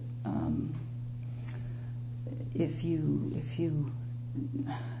spoil it if you.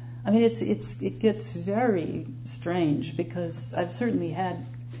 I mean, it gets very strange, because I've certainly had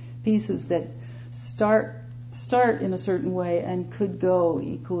pieces that start in a certain way and could go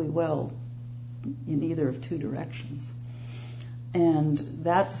equally well in either of two directions. And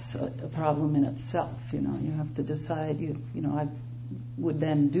that's a problem in itself. You have to decide. I would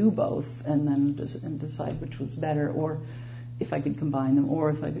then do both and then decide which was better, or if I could combine them, or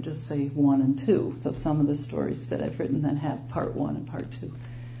if I could just say 1 and 2. So some of the stories that I've written then have part 1 and part 2,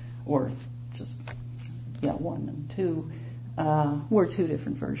 or just 1 and 2 were 2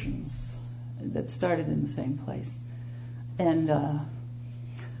 different versions that started in the same place. And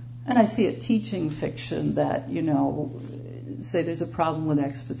I see it teaching fiction that, say there's a problem with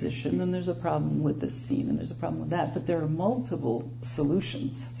exposition, and there's a problem with this scene, and there's a problem with that, but there are multiple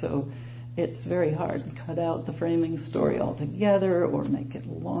solutions. So it's very hard to cut out the framing story altogether, or make it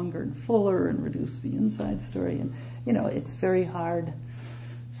longer and fuller and reduce the inside story. And, it's very hard.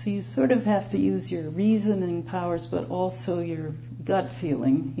 So you sort of have to use your reasoning powers, but also your gut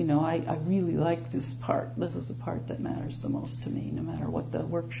feeling. I really like this part. This is the part that matters the most to me, no matter what the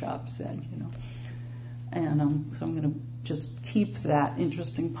workshop said, And so I'm going to just keep that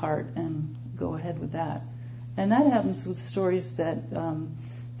interesting part and go ahead with that. And that happens with stories that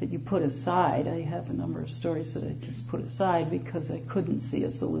you put aside. I have a number of stories that I just put aside because I couldn't see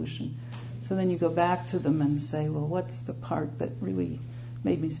a solution. So then you go back to them and say, well, what's the part that really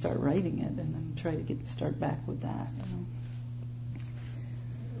made me start writing it? And then try to start back with that.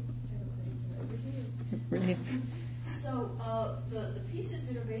 Really? So the pieces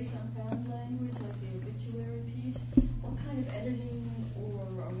that are based on found language, like the obituary piece, what kind of editing or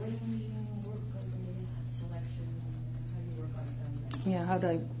arranging work goes into that selection? How do you work on found language? Yeah,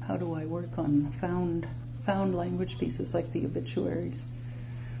 how do I work on found language pieces like the obituaries?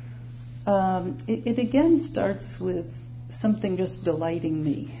 It again starts with something just delighting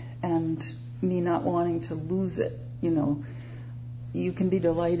me and me not wanting to lose it. You can be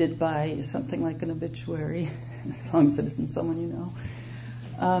delighted by something like an obituary, as long as it isn't someone you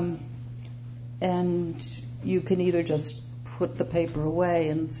know. And you can either just put the paper away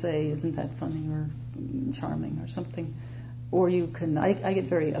and say, isn't that funny or charming or something, or you can, I get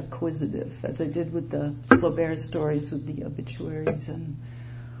very acquisitive, as I did with the Flaubert stories with the obituaries,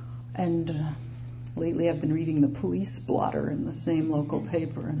 and lately I've been reading the police blotter in the same local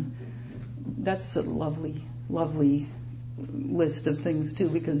paper, and that's a lovely, lovely list of things too,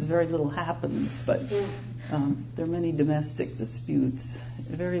 because very little happens, but there are many domestic disputes,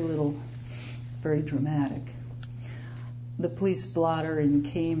 very little, very dramatic. The police blotter in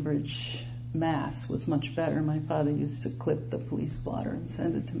Cambridge, Mass. was much better. My father used to clip the police blotter and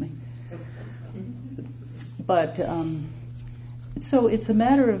send it to me. But So it's a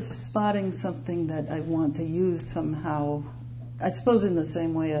matter of spotting something that I want to use somehow. I suppose in the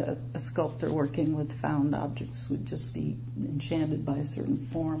same way a sculptor working with found objects would just be enchanted by a certain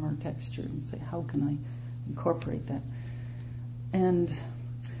form or texture and say, how can I incorporate that? And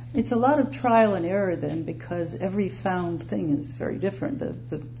it's a lot of trial and error then, because every found thing is very different.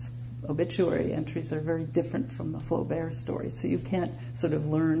 The obituary entries are very different from the Flaubert story, so you can't sort of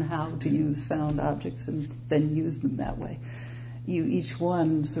learn how to use found objects and then use them that way. Each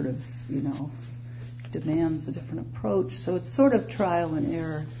one sort of, demands a different approach. So it's sort of trial and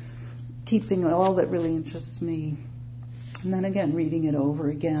error, keeping all that really interests me, and then again reading it over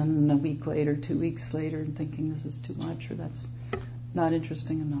again a week later, 2 weeks later, and thinking this is too much or that's not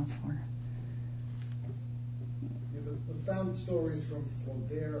interesting enough. Or the found stories from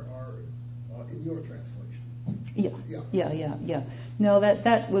Flaubert are in your translation. Yeah. No,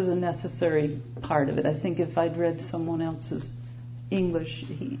 that was a necessary part of it. I think if I'd read someone else's English,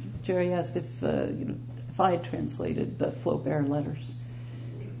 Jerry asked if I had translated the Flaubert letters.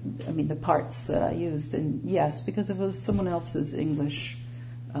 I mean, the parts that I used, and yes, because if it was someone else's English,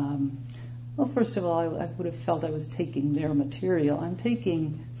 well, first of all, I would have felt I was taking their material. I'm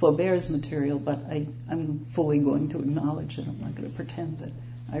taking Flaubert's material, but I'm fully going to acknowledge it. I'm not going to pretend that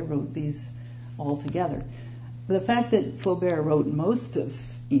I wrote these all together. The fact that Flaubert wrote most of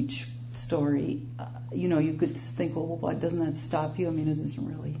each story, you could think, well, why doesn't that stop you? I mean, it isn't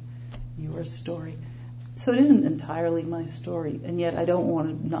really your story. So it isn't entirely my story, and yet I don't want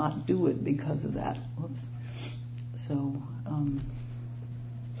to not do it because of that. Whoops. So,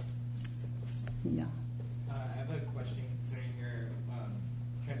 yeah. I have a question concerning your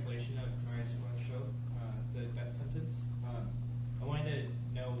translation of Marius Show, the death sentence. I wanted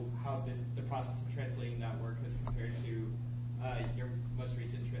to know how the process of translating that work as compared to your most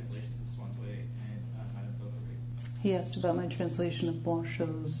recent translations of Swantoy and Madame Bovary. He asked about my translation of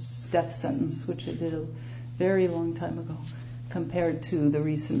Blanchot's death sentence, which I did a very long time ago, compared to the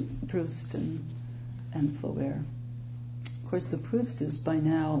recent Proust and Flaubert. Of course, the Proust is by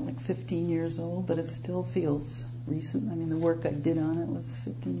now like 15 years old, but it still feels recent. I mean, the work I did on it was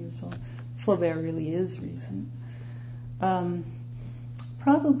 15 years old. Flaubert really is recent.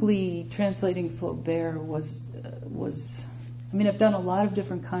 Probably translating Flaubert was. I mean, I've done a lot of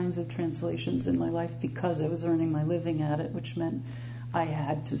different kinds of translations in my life because I was earning my living at it, which meant I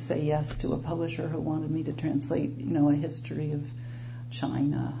had to say yes to a publisher who wanted me to translate, a history of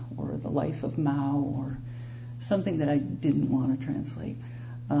China or the life of Mao or something that I didn't want to translate.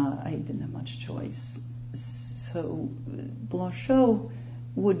 I didn't have much choice. So Blanchot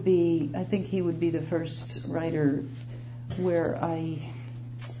would be, I think he would be the first writer where I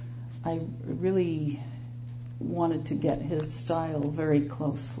really wanted to get his style very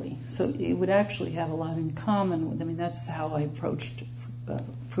closely. So it would actually have a lot in common with, that's how I approached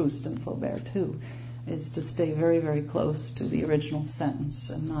Proust and Flaubert too, is to stay very, very close to the original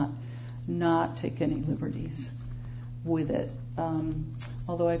sentence and not take any liberties with it.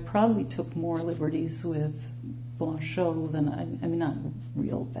 Although I probably took more liberties with Blanchot than not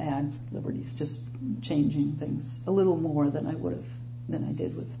real bad liberties, just changing things a little more than I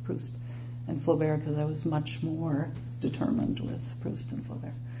did with Proust and Flaubert, because I was much more determined with Proust and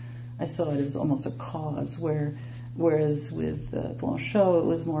Flaubert. I saw it as almost a cause, whereas with Blanchot it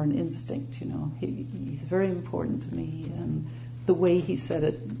was more an instinct. He's very important to me, and the way he said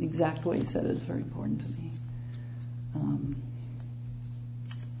it, the exact way he said it, is very important to me. I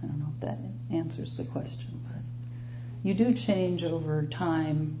don't know if that answers the question, but you do change over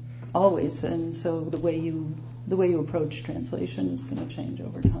time always, and so the way you approach translation is going to change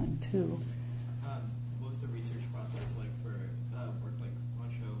over time too. What was the research process like for work like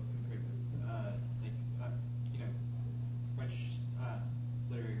Blanchot compared with French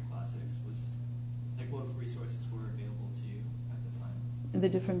literary classics? What resources were available to you at the time? The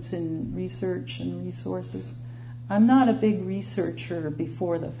difference in research and resources. I'm not a big researcher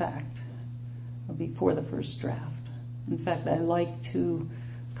before the fact, or before the first draft. In fact, I like to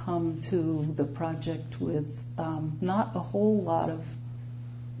come to the project with not a whole lot of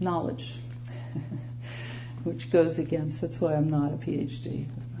knowledge, which goes against, that's why I'm not a PhD.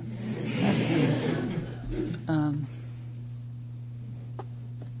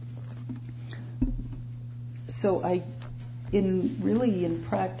 So in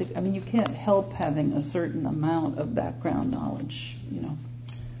practice, you can't help having a certain amount of background knowledge,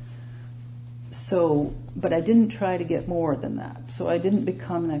 So, but I didn't try to get more than that. So I didn't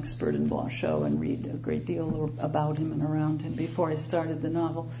become an expert in Blanchot and read a great deal about him and around him before I started the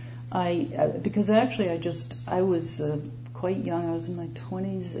novel. Because actually I was quite young. I was in my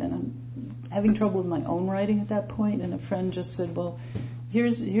 20s, and having trouble with my own writing at that point, and a friend just said, well,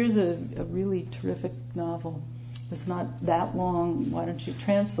 here's a really terrific novel. It's not that long. Why don't you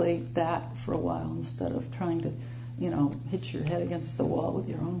translate that for a while instead of trying to, hit your head against the wall with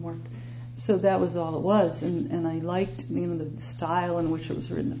your own work. So that was all it was, and I liked, the style in which it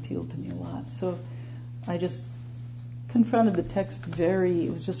was written appealed to me a lot. So I just confronted the text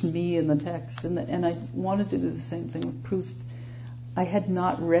it was just me and the text, and I wanted to do the same thing with Proust. I had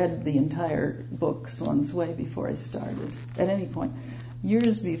not read the entire book, Swann's Way, before I started, at any point.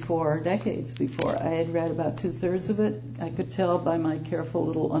 Years before, decades before, I had read about 2/3 of it. I could tell by my careful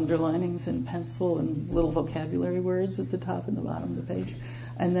little underlinings in pencil and little vocabulary words at the top and the bottom of the page.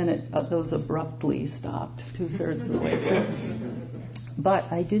 And then those abruptly stopped 2/3 of the way through.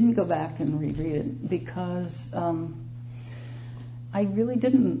 But I didn't go back and reread it because I really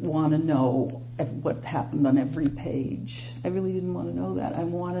didn't want to know what happened on every page. I really didn't want to know that. I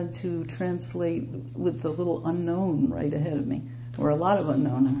wanted to translate with the little unknown right ahead of me, or a lot of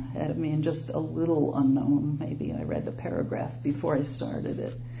unknown ahead of me, and just a little unknown. Maybe I read the paragraph before I started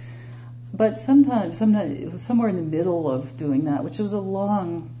it. But sometimes it was somewhere in the middle of doing that, which was a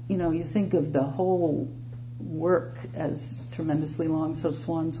long, you think of the whole work as tremendously long, so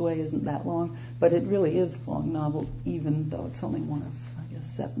Swann's Way isn't that long, but it really is a long novel, even though it's only one of,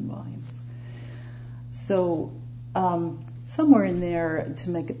 7 volumes. So somewhere in there, to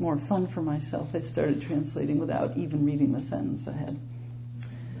make it more fun for myself, I started translating without even reading the sentence ahead.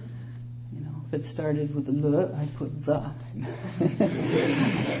 If it started with the, I put the.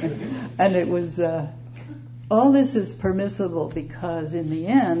 And it was, all this is permissible because in the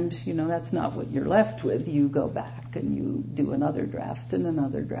end, that's not what you're left with. You go back and you do another draft and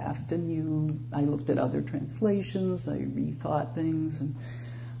another draft, and I looked at other translations, I rethought things, and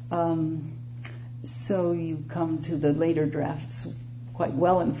so you come to the later drafts quite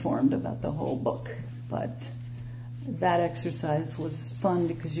well informed about the whole book. But that exercise was fun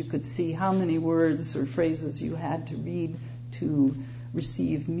because you could see how many words or phrases you had to read to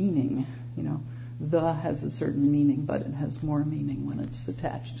receive meaning. The has a certain meaning, but it has more meaning when it's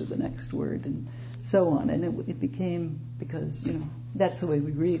attached to the next word, and so on. And it became, because, that's the way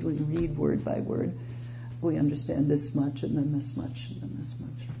we read. We read word by word. We understand this much, and then this much, and then this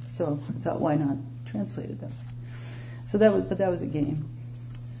much. So I thought, why not translate it that way? So that was a game.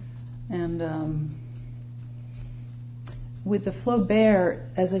 And with the Flaubert,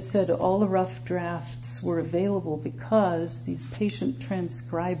 as I said, all the rough drafts were available because these patient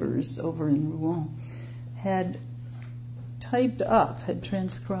transcribers over in Rouen had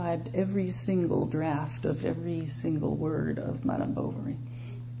transcribed every single draft of every single word of Madame Bovary.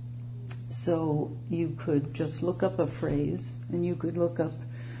 So you could just look up a phrase, and you could look up,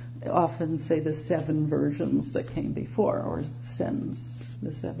 often say, the 7 versions that came before, or sentence,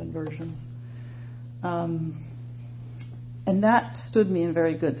 the 7 versions. And that stood me in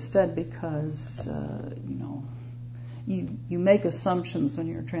very good stead because, you make assumptions when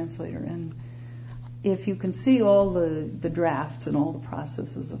you're a translator, and if you can see all the drafts and all the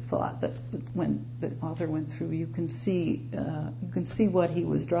processes of thought that the author went through, you can see what he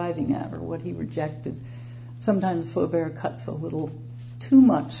was driving at or what he rejected. Sometimes Flaubert cuts a little too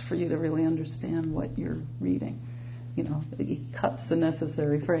much for you to really understand what you're reading. He cuts the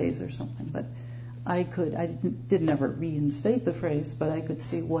necessary phrase or something, but I did never reinstate the phrase, but I could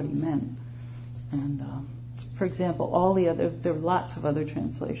see what he meant. And for example, there were lots of other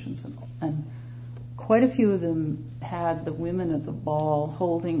translations, and quite a few of them had the women at the ball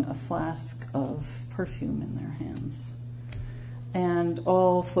holding a flask of perfume in their hands. And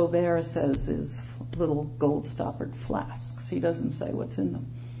all Flaubert says is little gold-stoppered flasks. He doesn't say what's in them.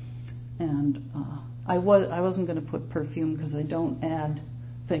 And I wasn't going to put perfume because I don't add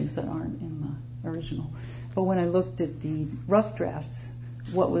things that aren't in the original. But when I looked at the rough drafts,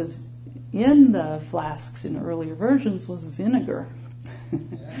 what was in the flasks in earlier versions was vinegar.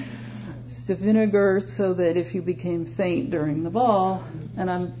 It's the vinegar so that if you became faint during the ball,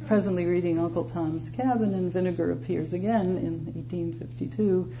 and I'm presently reading Uncle Tom's Cabin, and vinegar appears again in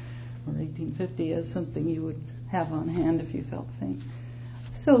 1852 or 1850 as something you would have on hand if you felt faint.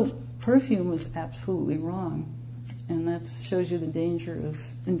 So perfume was absolutely wrong, and that shows you the danger of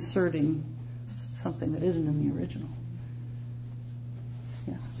inserting something that isn't in the original.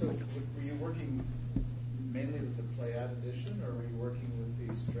 Yeah. So were you working mainly with the Playad edition, or were you working with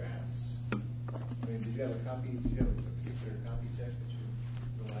these drafts? I mean, did you have a copy? Did you have a particular copy text that you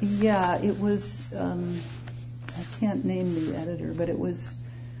relied on? Yeah, it was. I can't name the editor, but it was.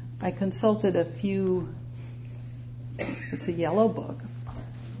 I consulted a few. It's a yellow book.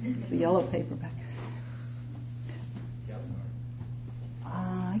 It's a yellow paperback.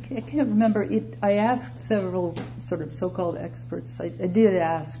 I I can't remember. I asked several sort of so-called experts. I did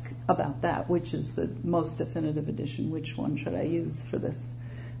ask about that, which is the most definitive edition, which one should I use for this?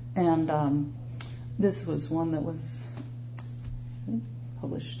 And this was one that was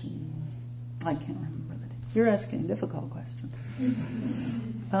published in, I can't remember the date. You're asking a difficult question.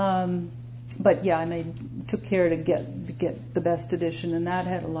 But yeah, I took care to get the best edition, and that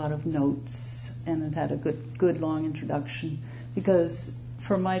had a lot of notes, and it had a good long introduction, because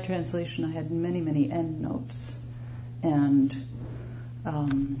for my translation I had many endnotes, and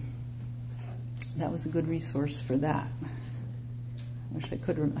that was a good resource for that.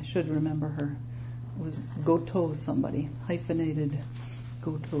 I should remember her. It was Goto somebody, hyphenated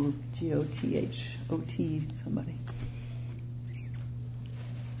Goto, Gothot somebody.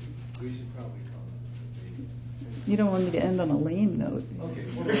 We should probably call it. You don't want me to end on a lame note. Okay.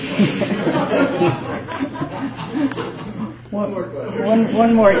 One more question.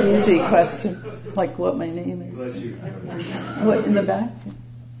 One more easy question, like what my name is. Bless you. What, in the back?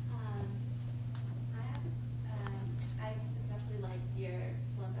 I especially liked your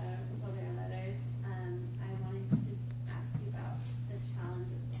Flaubert letters. I wanted to ask you about the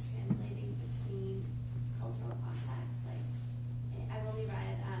challenge of translating between cultural contexts. Like, I've only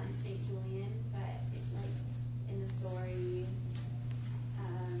read St. Julian, but it's like in the story,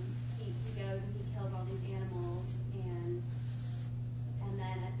 he goes and he kills all these animals, and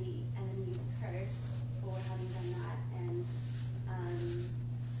then he's cursed for having done that, and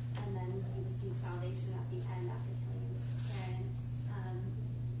then he receives salvation at the end after killing his parents.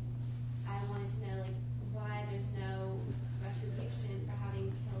 I wanted to know, like, why there's no retribution for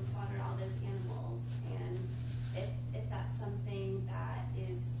having slaughtered all those animals, and if that's something that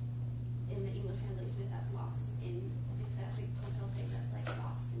is in the English translation, if that's a cultural thing that's like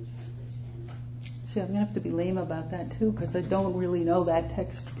lost in translation. See, I'm going to have to be lame about that too, because I don't really know that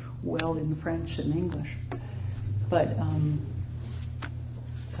text well in French and English. But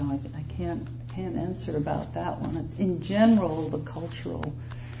so I can't answer about that one. In general,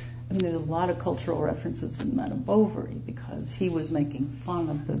 there's a lot of cultural references in Madame Bovary, because he was making fun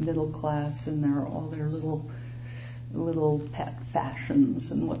of the middle class and all their little pet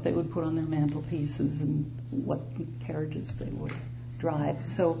fashions and what they would put on their mantelpieces and what carriages they would drive.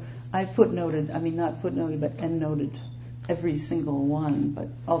 So I endnoted every single one, but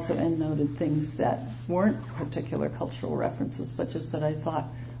also endnoted things that weren't particular cultural references, but just that I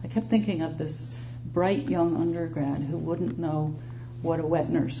kept thinking of this bright young undergrad who wouldn't know what a wet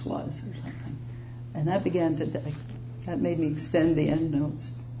nurse was or something. And that made me extend the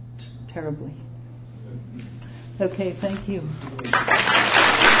endnotes terribly. Okay, thank you.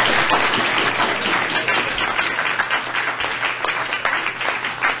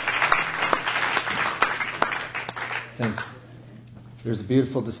 Thanks. There's a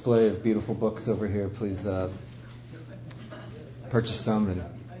beautiful display of beautiful books over here. Please purchase some and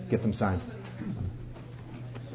get them signed.